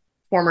Murphy,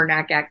 former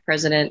NACAC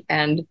president,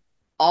 and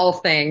all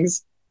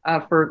things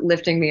for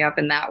lifting me up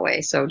in that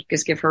way. So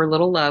just give her a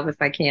little love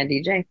if I can,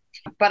 DJ.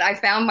 But I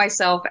found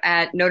myself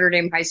at Notre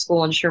Dame High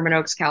School in Sherman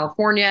Oaks,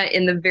 California,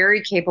 in the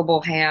very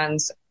capable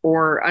hands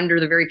or under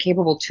the very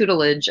capable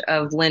tutelage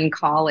of Lynn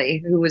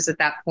Colley, who was at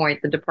that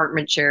point the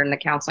department chair in the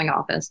counseling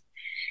office.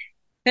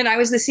 And I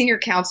was the senior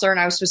counselor, and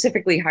I was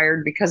specifically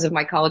hired because of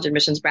my college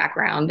admissions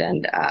background.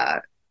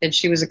 And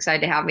she was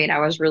excited to have me, and I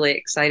was really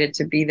excited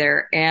to be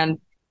there. And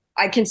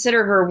I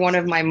consider her one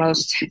of my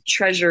most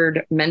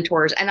treasured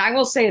mentors. And I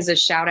will say as a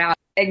shout out,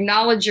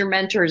 acknowledge your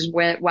mentors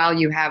while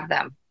you have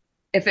them.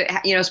 If it,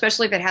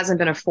 especially if it hasn't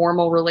been a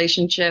formal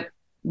relationship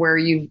where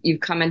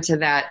you've come into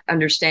that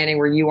understanding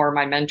where you are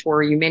my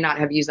mentor, you may not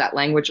have used that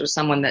language with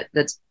someone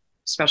that's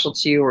special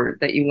to you or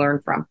that you learn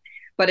from,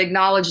 but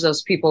acknowledge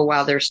those people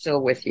while they're still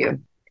with you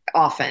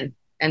often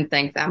and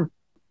thank them.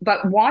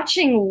 But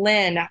watching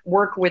Lynn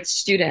work with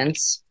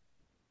students,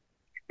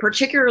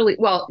 particularly,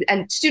 well,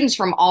 and students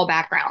from all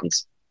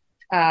backgrounds,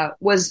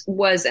 was,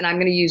 and I'm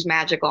going to use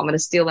magical, I'm going to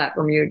steal that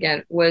from you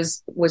again,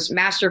 was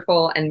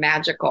masterful and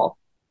magical.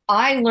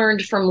 I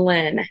learned from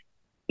Lynn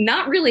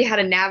not really how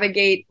to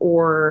navigate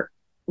or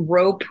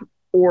rope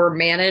or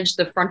manage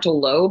the frontal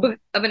lobe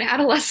of an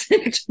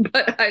adolescent,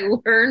 but I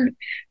learned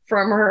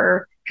from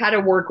her how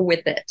to work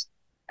with it.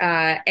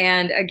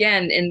 And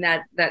again, in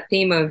that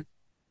theme of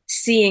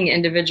seeing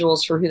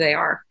individuals for who they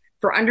are,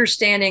 for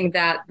understanding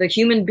that the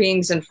human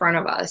beings in front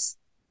of us,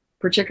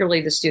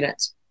 particularly the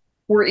students,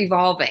 were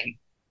evolving,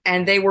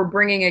 and they were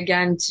bringing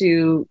again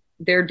to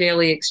their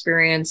daily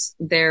experience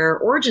their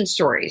origin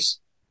stories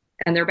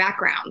and their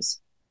backgrounds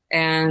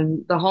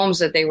and the homes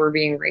that they were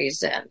being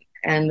raised in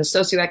and the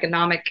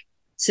socioeconomic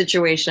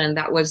situation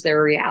that was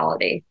their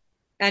reality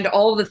and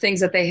all the things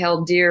that they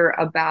held dear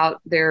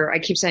about their, I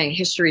keep saying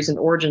histories and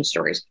origin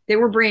stories. They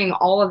were bringing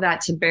all of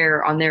that to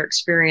bear on their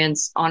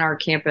experience on our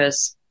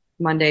campus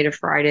Monday to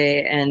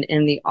Friday and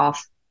in the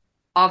off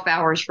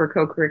hours for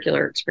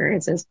co-curricular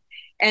experiences.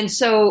 And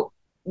so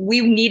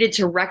we needed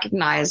to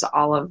recognize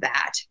all of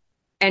that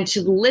and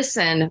to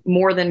listen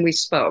more than we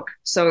spoke.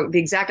 So the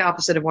exact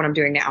opposite of what I'm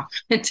doing now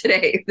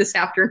today, this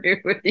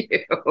afternoon with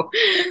you.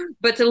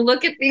 But to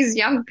look at these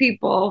young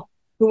people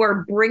who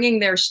are bringing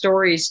their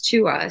stories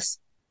to us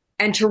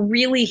and to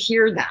really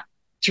hear them,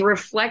 to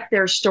reflect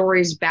their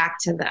stories back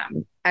to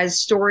them as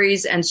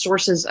stories and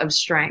sources of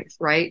strength,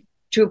 right?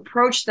 To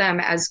approach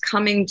them as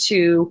coming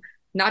to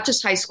not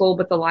just high school,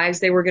 but the lives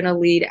they were going to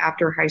lead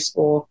after high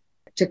school,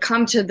 to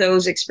come to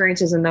those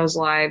experiences in those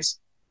lives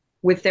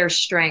with their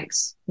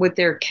strengths, with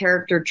their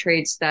character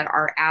traits that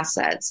are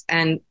assets.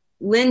 And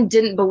Lynn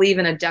didn't believe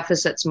in a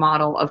deficits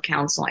model of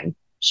counseling.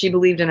 She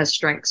believed in a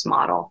strengths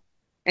model.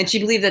 And she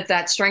believed that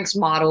that strengths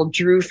model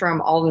drew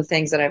from all the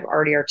things that I've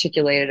already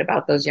articulated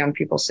about those young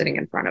people sitting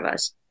in front of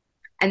us.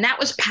 And that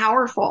was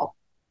powerful,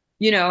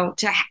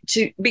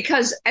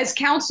 because as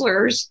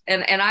counselors,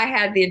 and I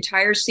had the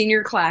entire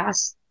senior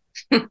class,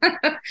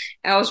 I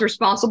was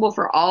responsible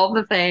for all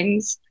the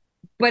things,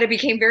 but it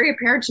became very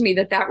apparent to me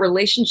that that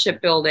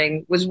relationship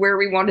building was where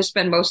we wanted to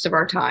spend most of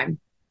our time.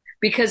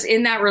 Because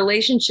in that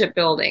relationship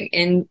building,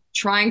 in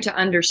trying to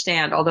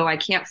understand, although I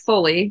can't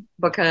fully,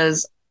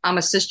 because I'm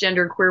a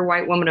cisgender queer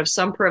white woman of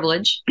some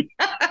privilege,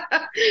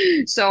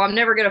 so I'm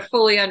never going to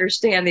fully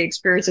understand the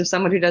experience of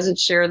someone who doesn't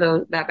share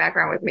that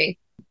background with me.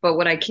 But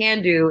what I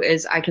can do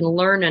is I can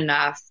learn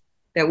enough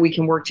that we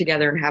can work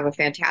together and have a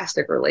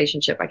fantastic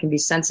relationship. I can be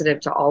sensitive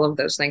to all of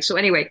those things. So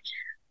anyway,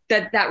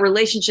 that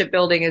relationship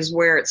building is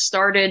where it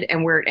started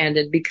and where it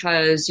ended,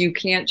 because you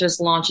can't just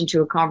launch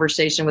into a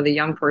conversation with a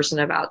young person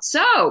about,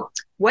 so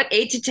what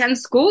 8 to 10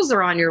 schools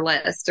are on your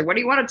list? Or what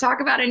do you want to talk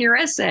about in your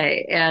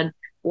essay? And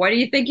what do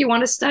you think you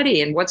want to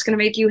study? And what's going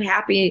to make you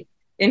happy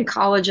in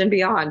college and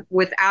beyond,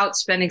 without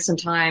spending some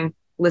time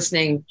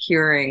listening,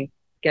 hearing,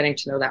 getting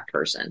to know that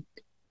person.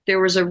 There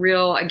was a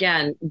real,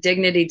 again,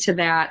 dignity to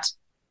that,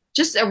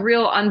 just a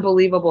real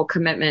unbelievable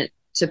commitment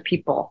to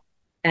people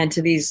and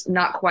to these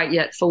not quite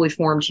yet fully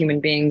formed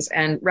human beings,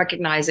 and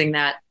recognizing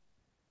that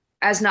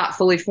as not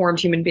fully formed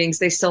human beings,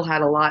 they still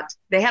had a lot.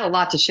 They had a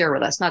lot to share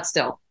with us, not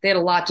still. They had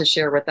a lot to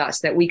share with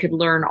us that we could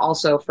learn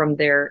also from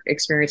their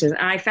experiences.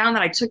 And I found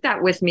that I took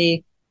that with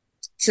me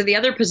to the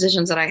other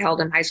positions that I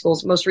held in high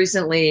schools, most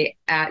recently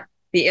at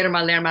the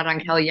Irma Lerma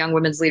Rangel Young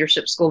Women's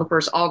Leadership School, the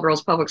first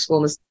all-girls public school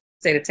in the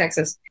state of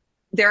Texas.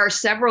 There are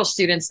several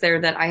students there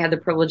that I had the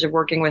privilege of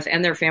working with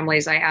and their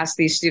families. I asked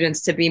these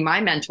students to be my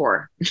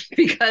mentor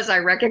because I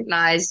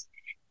recognize,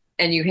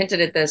 and you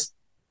hinted at this,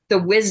 the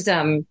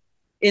wisdom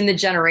in the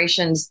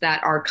generations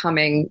that are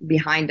coming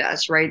behind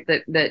us, right?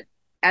 That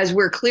as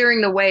we're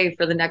clearing the way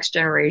for the next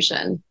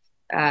generation,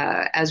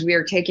 as we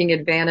are taking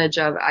advantage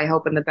of, I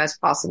hope in the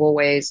best possible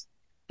ways,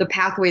 the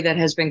pathway that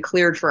has been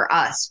cleared for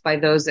us by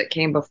those that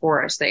came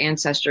before us, the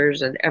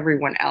ancestors and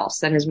everyone else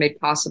that has made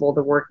possible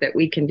the work that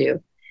we can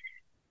do.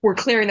 We're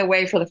clearing the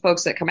way for the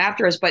folks that come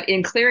after us, but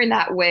in clearing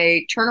that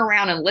way, turn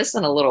around and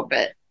listen a little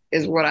bit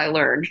is what I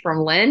learned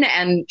from Lynn,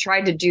 and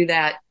tried to do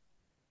that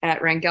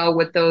at Rangel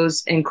with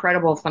those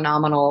incredible,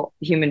 phenomenal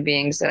human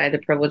beings that I had the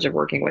privilege of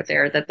working with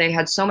there, that they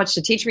had so much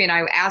to teach me. And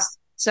I asked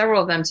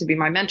several of them to be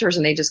my mentors,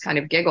 and they just kind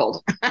of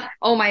giggled.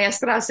 Oh,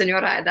 maestra,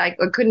 señora, I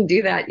couldn't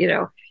do that.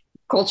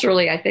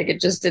 Culturally, I think it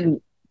just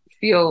didn't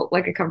feel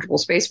like a comfortable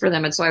space for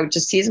them. And so I would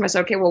just tease them. I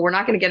said, okay, well, we're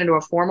not going to get into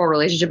a formal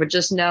relationship, but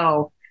just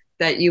know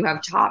that you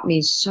have taught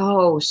me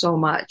so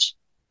much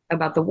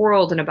about the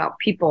world and about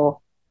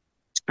people,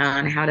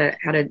 and how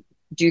to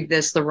do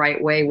this the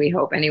right way, we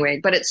hope anyway.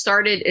 But it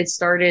started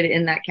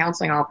in that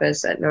counseling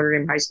office at Notre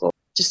Dame High School.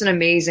 Just an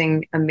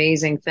amazing,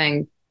 amazing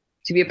thing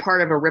to be a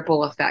part of. A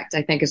ripple effect,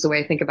 I think, is the way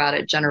I think about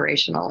it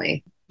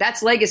generationally.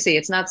 That's legacy.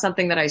 It's not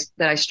something that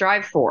I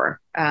strive for,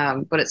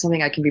 but it's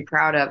something I can be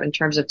proud of in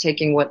terms of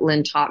taking what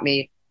Lynn taught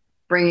me,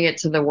 bringing it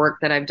to the work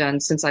that I've done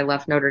since I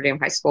left Notre Dame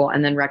High School,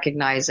 and then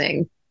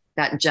recognizing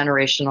that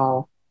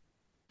generational,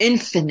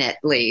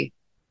 infinitely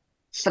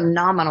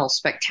phenomenal,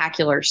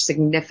 spectacular,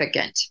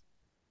 significant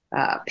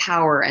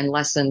power and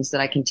lessons that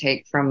I can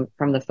take from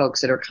the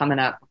folks that are coming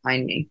up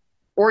behind me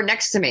or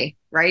next to me,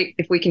 right?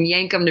 If we can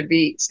yank them to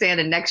be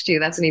standing next to you,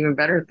 that's an even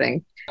better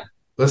thing.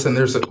 Listen,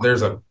 there's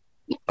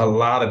a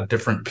lot of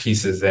different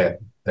pieces that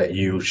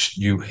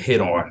you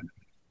hit on,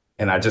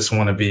 and I just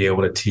want to be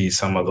able to tease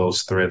some of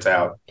those threads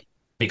out,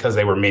 because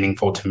they were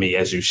meaningful to me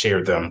as you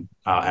shared them.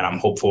 And I'm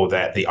hopeful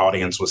that the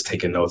audience was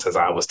taking notes as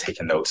I was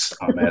taking notes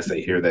as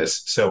they hear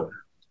this. So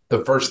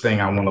the first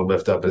thing I want to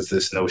lift up is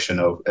this notion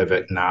of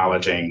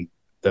acknowledging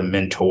the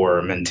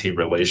mentor-mentee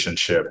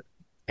relationship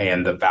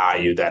and the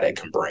value that it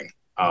can bring.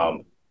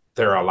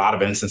 There are a lot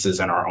of instances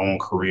in our own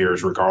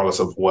careers, regardless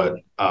of what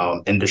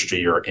industry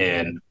you're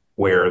in,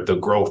 where the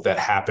growth that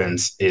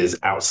happens is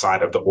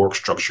outside of the org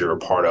structure you're a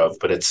part of,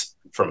 but it's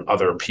from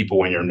other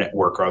people in your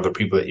network or other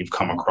people that you've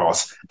come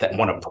across that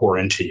want to pour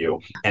into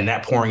you. And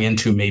that pouring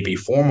into may be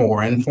formal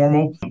or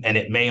informal, and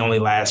it may only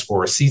last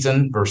for a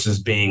season versus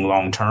being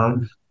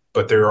long-term.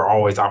 But there are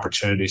always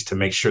opportunities to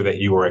make sure that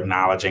you are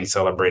acknowledging,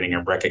 celebrating,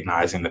 and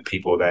recognizing the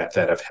people that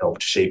have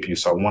helped shape you.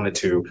 So I wanted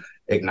to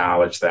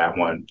acknowledge that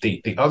one.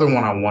 The other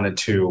one I wanted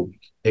to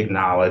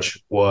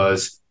acknowledge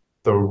was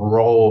the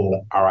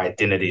role our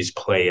identities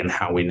play in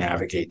how we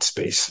navigate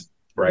space,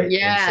 right?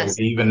 Yes. And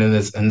so even in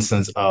this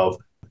instance of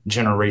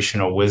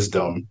generational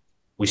wisdom,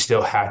 we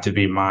still have to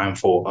be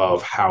mindful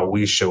of how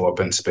we show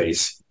up in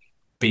space,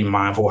 be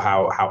mindful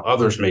how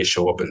others may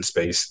show up in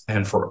space,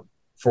 and for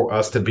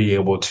us to be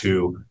able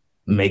to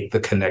make the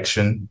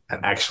connection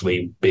and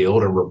actually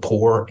build a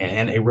rapport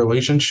and a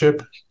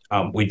relationship,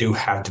 we do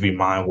have to be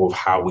mindful of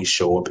how we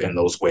show up in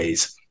those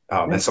ways.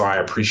 And so I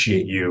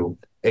appreciate you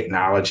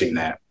acknowledging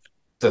that.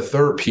 the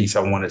third piece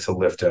I wanted to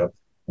lift up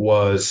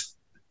was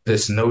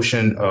this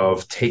notion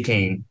of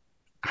taking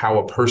how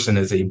a person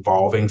is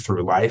evolving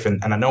through life.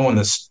 And I know in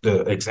this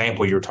the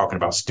example you're talking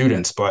about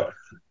students, but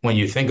when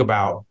you think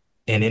about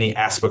in any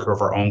aspect of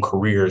our own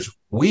careers,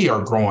 we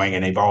are growing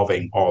and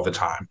evolving all the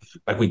time.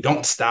 Like we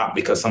don't stop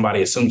because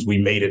somebody assumes we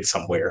made it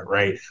somewhere,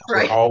 right? We're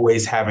Right.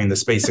 always having the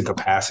space and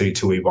capacity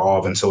to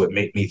evolve. And so it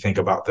made me think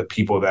about the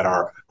people that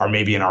are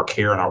maybe in our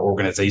care in our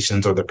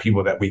organizations, or the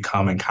people that we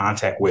come in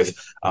contact with.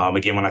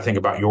 Again, when I think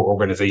about your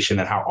organization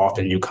and how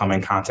often you come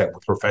in contact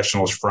with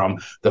professionals from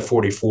the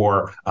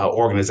 44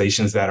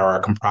 organizations that are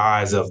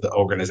comprised of the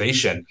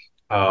organization,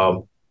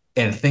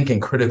 and thinking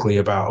critically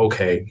about,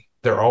 okay,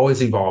 they're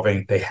always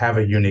evolving. They have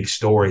a unique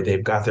story.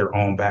 They've got their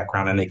own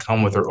background and they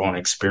come with their own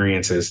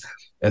experiences.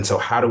 And so,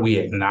 how do we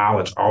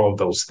acknowledge all of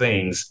those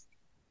things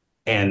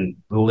and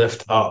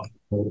lift up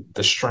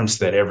the strengths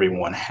that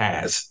everyone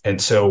has? And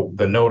so,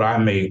 the note I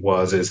made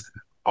is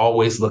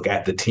always look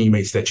at the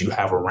teammates that you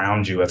have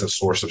around you as a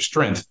source of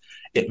strength.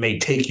 It may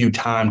take you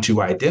time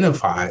to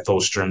identify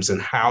those strengths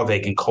and how they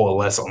can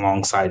coalesce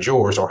alongside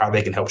yours, or how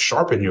they can help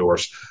sharpen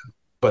yours.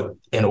 But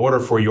in order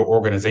for your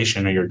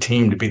organization or your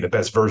team to be the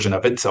best version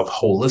of itself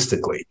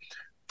holistically,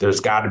 there's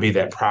got to be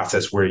that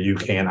process where you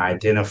can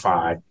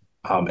identify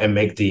and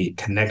make the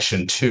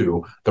connection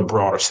to the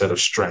broader set of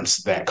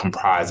strengths that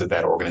comprise of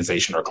that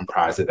organization or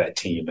comprise of that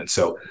team. And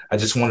so I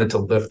just wanted to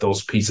lift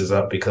those pieces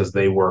up because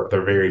they're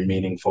very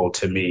meaningful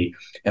to me.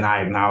 And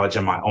I acknowledge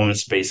in my own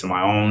space, in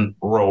my own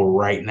role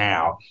right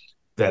now,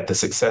 that the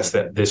success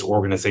that this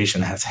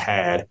organization has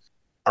had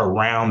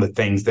around the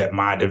things that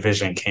my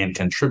division can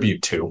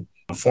contribute to,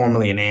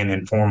 formally and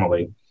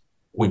informally,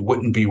 we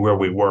wouldn't be where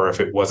we were if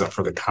it wasn't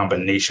for the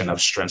combination of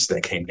strengths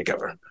that came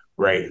together,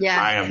 right?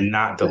 Yeah. I am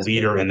not the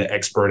leader and the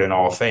expert in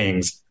all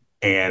things.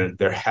 And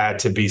there had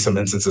to be some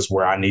instances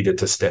where I needed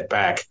to step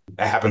back.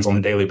 That happens on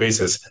a daily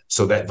basis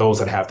so that those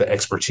that have the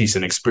expertise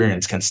and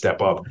experience can step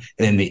up.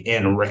 And in the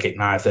end,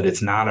 recognize that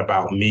it's not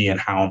about me and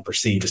how I'm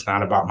perceived. It's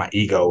not about my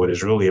ego. It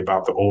is really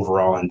about the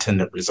overall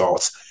intended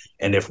results.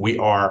 And if we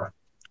are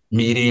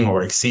meeting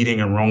or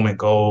exceeding enrollment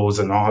goals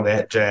and all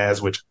that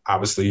jazz, which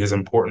obviously is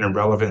important and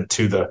relevant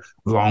to the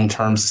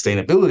long-term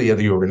sustainability of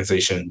the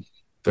organization,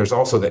 there's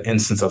also the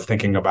instance of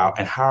thinking about,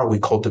 and how are we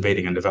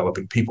cultivating and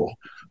developing people?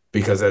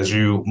 Because as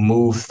you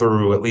move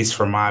through, at least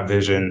from my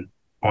vision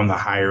on the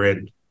higher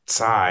ed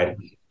side,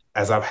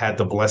 as I've had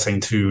the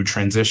blessing to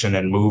transition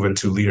and move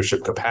into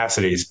leadership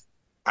capacities,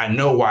 I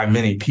know why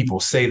many people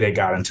say they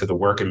got into the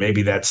work, and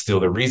maybe that's still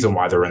the reason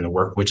why they're in the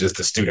work, which is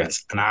the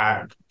students. And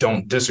I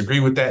don't disagree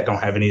with that,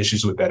 don't have any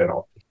issues with that at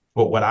all.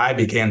 But what I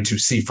began to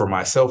see for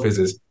myself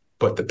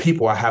but the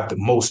people I have the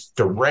most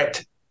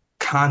direct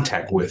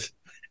contact with,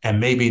 and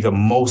maybe the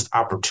most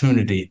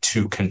opportunity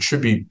to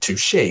contribute, to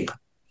shape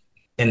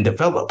and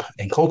develop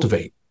and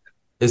cultivate,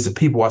 is the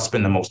people I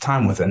spend the most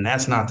time with. And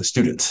that's not the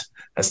students.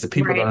 That's the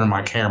people that are in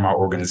my care, my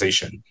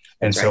organization.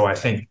 And so I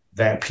think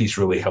that piece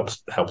really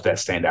helps that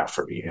stand out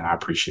for me. And I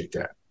appreciate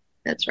that.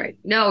 That's right.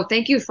 No,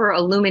 thank you for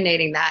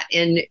illuminating that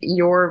in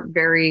your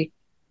very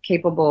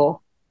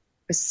capable,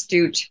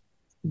 astute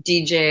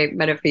DJ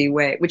Menifee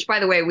way, which, by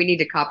the way, we need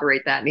to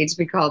copyright that. It needs to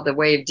be called the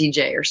way of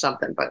DJ or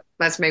something, but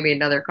that's maybe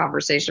another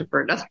conversation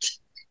for another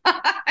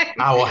time.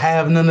 I will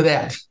have none of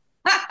that.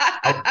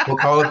 We'll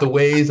call it the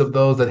ways of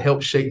those that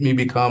helped shape me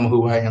become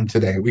who I am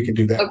today. We can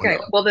do that. Okay.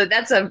 Well,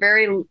 that's I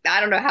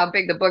don't know how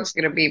big the book's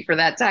going to be for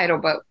that title,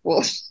 but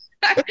we'll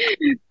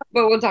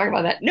talk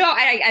about that. No,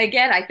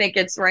 I think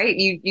it's right.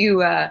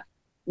 You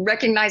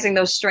recognizing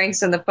those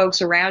strengths in the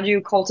folks around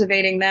you,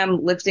 cultivating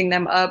them, lifting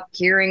them up,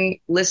 hearing,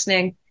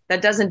 listening.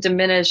 That doesn't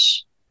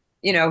diminish,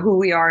 who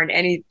we are in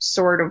any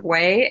sort of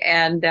way.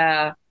 And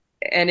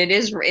it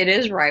is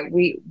right.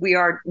 We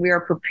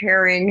are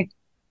preparing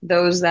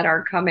those that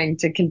are coming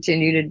to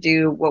continue to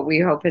do what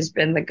we hope has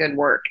been the good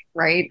work,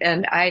 right?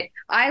 And I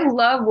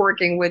love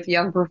working with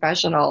young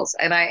professionals,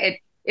 and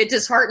it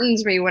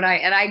disheartens me when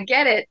I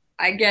get it.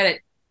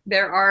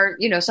 There are,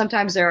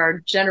 sometimes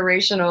there's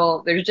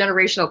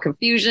generational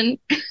confusion,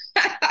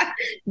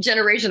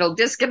 generational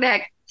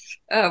disconnect,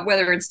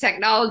 whether it's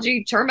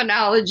technology,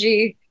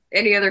 terminology,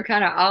 any other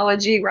kind of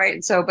ology, right?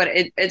 And so, but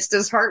it's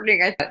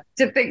disheartening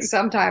to think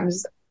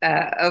sometimes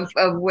of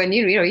when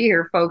you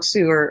hear folks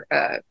who are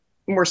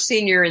more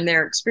senior in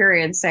their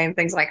experience saying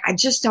things like, "I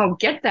just don't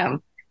get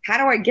them. How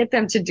do I get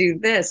them to do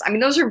this?" I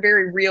mean, those are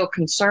very real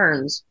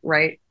concerns,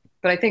 right?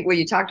 But I think what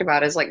you talked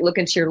about is like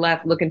looking to your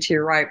left, looking to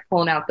your right,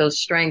 pulling out those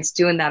strengths,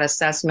 doing that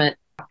assessment,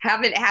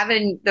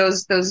 having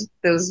those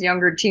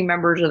younger team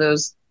members, or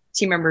those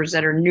team members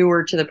that are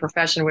newer to the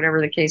profession, whatever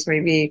the case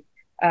may be,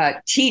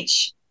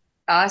 teach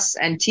us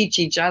and teach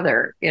each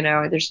other.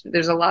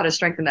 There's a lot of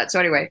strength in that. So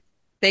anyway,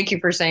 thank you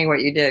for saying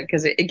what you did,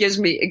 because it gives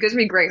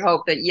me great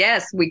hope that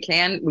yes, we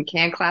can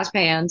clasp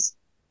hands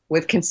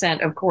with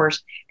consent, of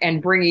course,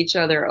 and bring each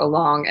other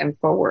along and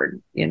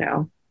forward.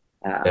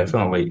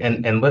 Definitely.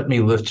 And let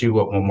me lift you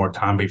up one more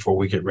time before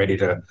we get ready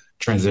to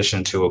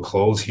transition to a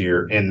close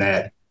here. In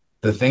that,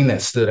 the thing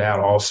that stood out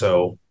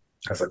also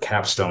as a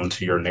capstone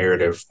to your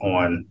narrative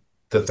on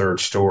the third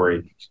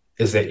story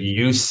is that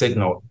you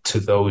signaled to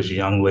those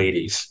young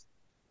ladies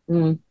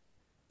Mm.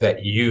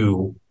 that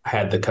you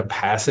had the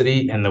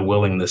capacity and the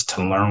willingness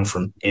to learn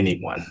from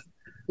anyone.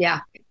 Yeah.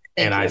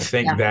 And Thank I you.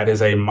 think Yeah. that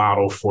is a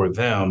model for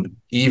them,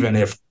 even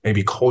if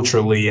maybe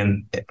culturally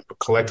and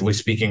collectively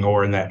speaking,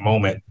 or in that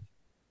moment,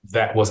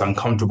 that was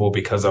uncomfortable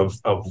because of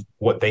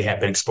what they had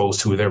been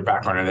exposed to, their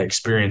background and their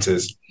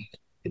experiences.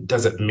 It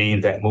doesn't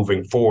mean that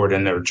moving forward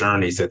in their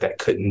journeys that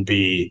couldn't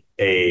be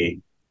a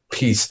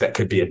piece that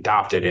could be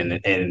adopted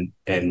and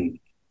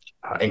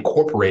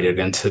incorporated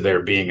into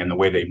their being and the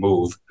way they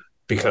move.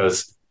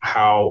 Because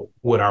how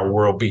would our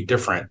world be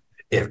different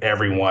if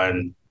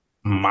everyone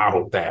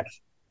modeled that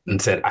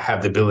and said, I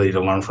have the ability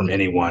to learn from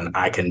anyone.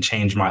 I can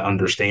change my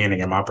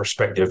understanding and my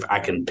perspective. I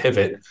can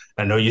pivot.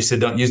 I know you said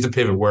don't use the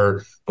pivot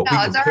word, but we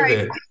No, can it's all right.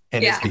 pivot.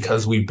 And it's Yeah.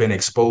 because we've been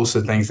exposed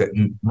to things that,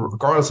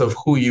 regardless of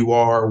who you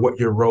are, what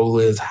your role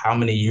is, how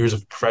many years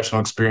of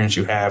professional experience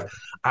you have,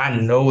 I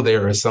know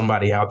there is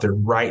somebody out there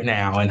right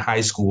now in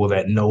high school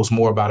that knows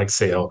more about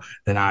Excel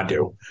than I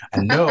do.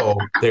 I know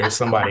there's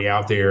somebody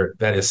out there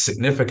that is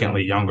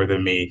significantly younger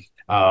than me,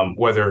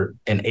 whether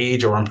in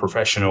age or in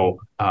professional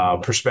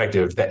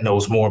perspective, that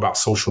knows more about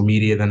social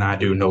media than I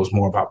do, knows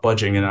more about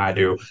budgeting than I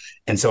do.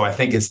 And so I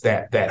think it's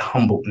that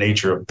humble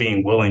nature of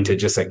being willing to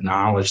just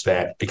acknowledge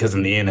that, because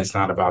in the end, it's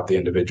not about the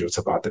individual, it's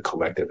about the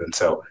collective. And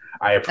so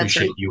I That's right.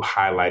 appreciate you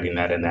highlighting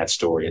that in that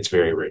story. It's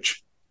very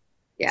rich.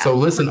 Yeah. So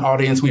listen,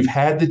 audience, we've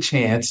had the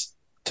chance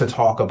to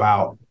talk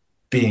about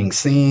being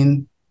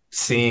seen,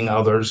 seeing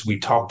others. We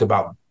talked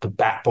about the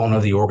backbone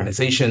of the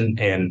organization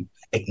and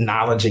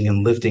acknowledging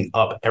and lifting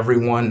up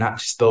everyone, not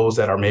just those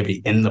that are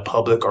maybe in the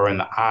public or in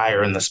the eye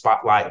or in the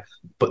spotlight,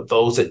 but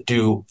those that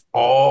do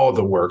all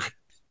the work.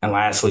 And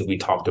lastly, we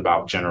talked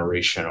about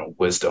generational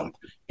wisdom.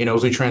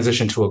 As we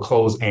transition to a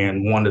close,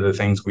 and one of the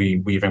things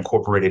we've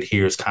incorporated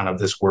here is kind of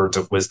this words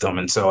of wisdom.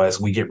 And so as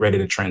we get ready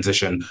to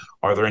transition,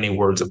 are there any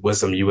words of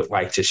wisdom you would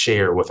like to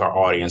share with our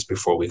audience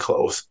before we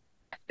close?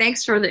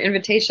 Thanks for the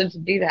invitation to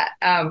do that.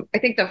 I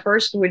think the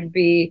first would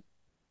be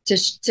to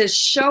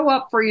show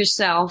up for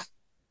yourself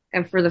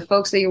and for the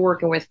folks that you're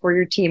working with, for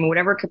your team, in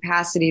whatever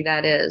capacity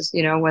that is,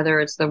 whether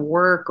it's the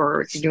work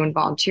or if you're doing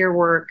volunteer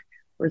work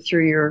or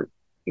through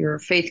your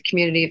faith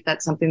community, if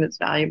that's something that's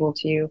valuable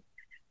to you.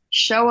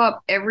 Show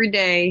up every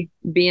day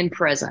being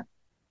present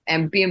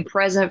and being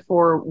present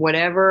for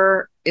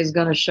whatever is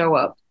going to show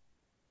up,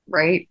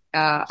 right?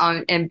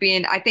 And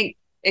I think,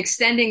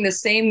 extending the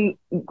same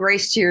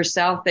grace to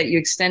yourself that you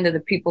extend to the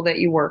people that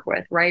you work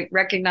with, right?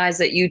 Recognize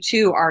that you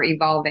too are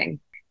evolving,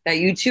 that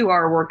you too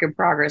are a work in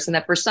progress, and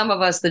that for some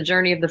of us, the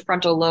journey of the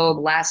frontal lobe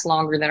lasts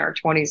longer than our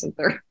 20s and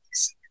 30s.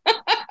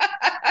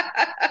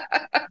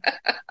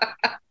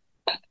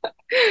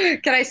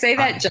 Can I say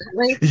that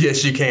gently?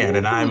 Yes, you can.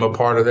 And I'm a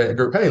part of that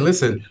group. Hey,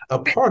 listen, a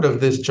part of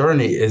this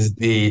journey is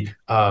the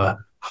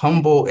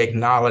humble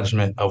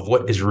acknowledgement of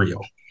what is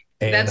real.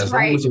 And That's as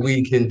long right. as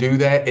we can do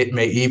that, it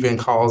may even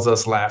cause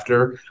us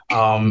laughter.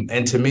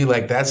 And to me,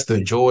 like, that's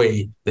the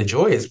joy. The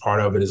joy is part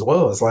of it as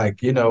well. It's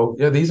like,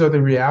 yeah, these are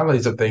the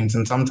realities of things.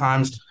 And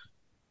sometimes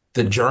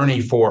the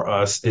journey for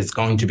us is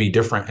going to be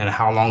different, and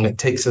how long it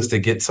takes us to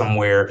get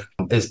somewhere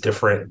is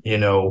different,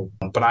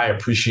 but I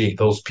appreciate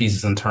those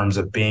pieces in terms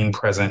of being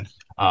present,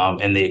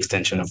 and the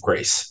extension of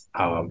grace.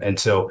 And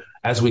so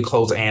as we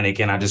close, Anne,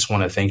 again, I just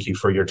want to thank you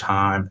for your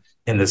time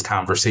in this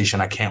conversation.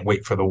 I can't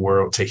wait for the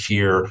world to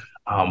hear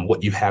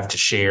what you have to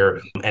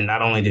share. And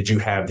not only did you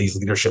have these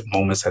leadership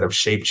moments that have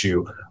shaped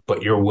you,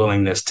 but your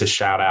willingness to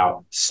shout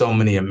out so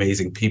many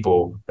amazing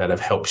people that have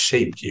helped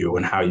shape you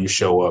and how you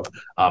show up,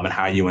 and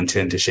how you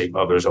intend to shape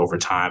others over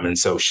time. And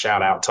so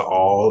shout out to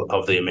all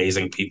of the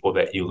amazing people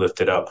that you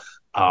lifted up,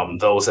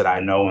 those that I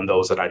know and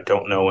those that I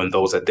don't know, and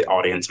those that the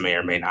audience may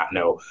or may not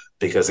know,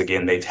 because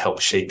again, they've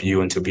helped shape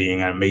you into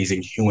being an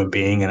amazing human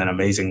being and an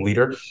amazing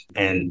leader.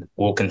 And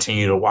we'll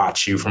continue to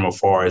watch you from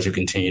afar as you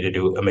continue to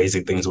do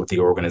amazing things with the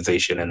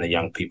organization and the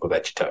young people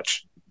that you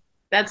touch.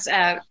 That's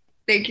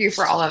thank you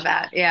for all of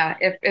that. Yeah.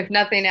 If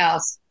nothing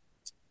else,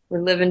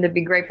 we're living to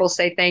be grateful,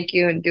 say thank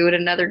you, and do it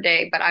another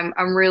day. But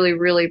I'm really,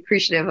 really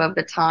appreciative of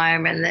the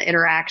time and the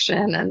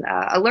interaction. And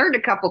I learned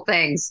a couple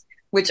things,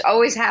 which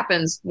always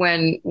happens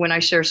when I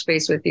share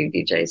space with you,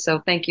 DJ. So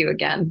thank you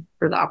again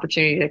for the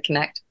opportunity to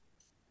connect.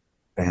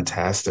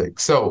 Fantastic.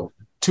 So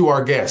to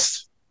our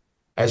guests,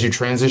 as you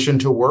transition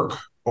to work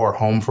or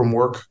home from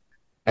work,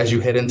 as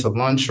you head into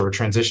lunch or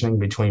transitioning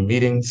between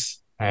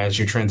meetings, as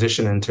you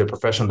transition into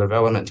professional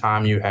development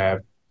time you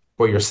have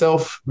for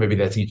yourself, maybe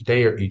that's each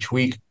day or each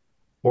week,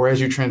 or as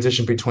you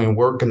transition between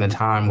work and the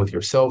time with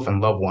yourself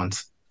and loved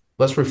ones,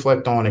 let's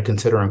reflect on and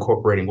consider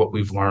incorporating what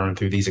we've learned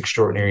through these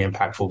extraordinary,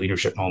 impactful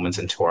leadership moments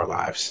into our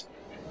lives.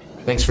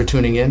 Thanks for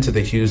tuning in to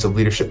the Hues of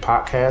Leadership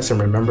podcast, and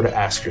remember to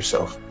ask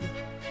yourself,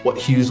 what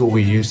hues will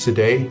we use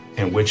today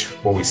and which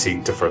will we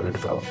seek to further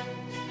develop?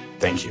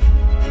 Thank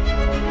you.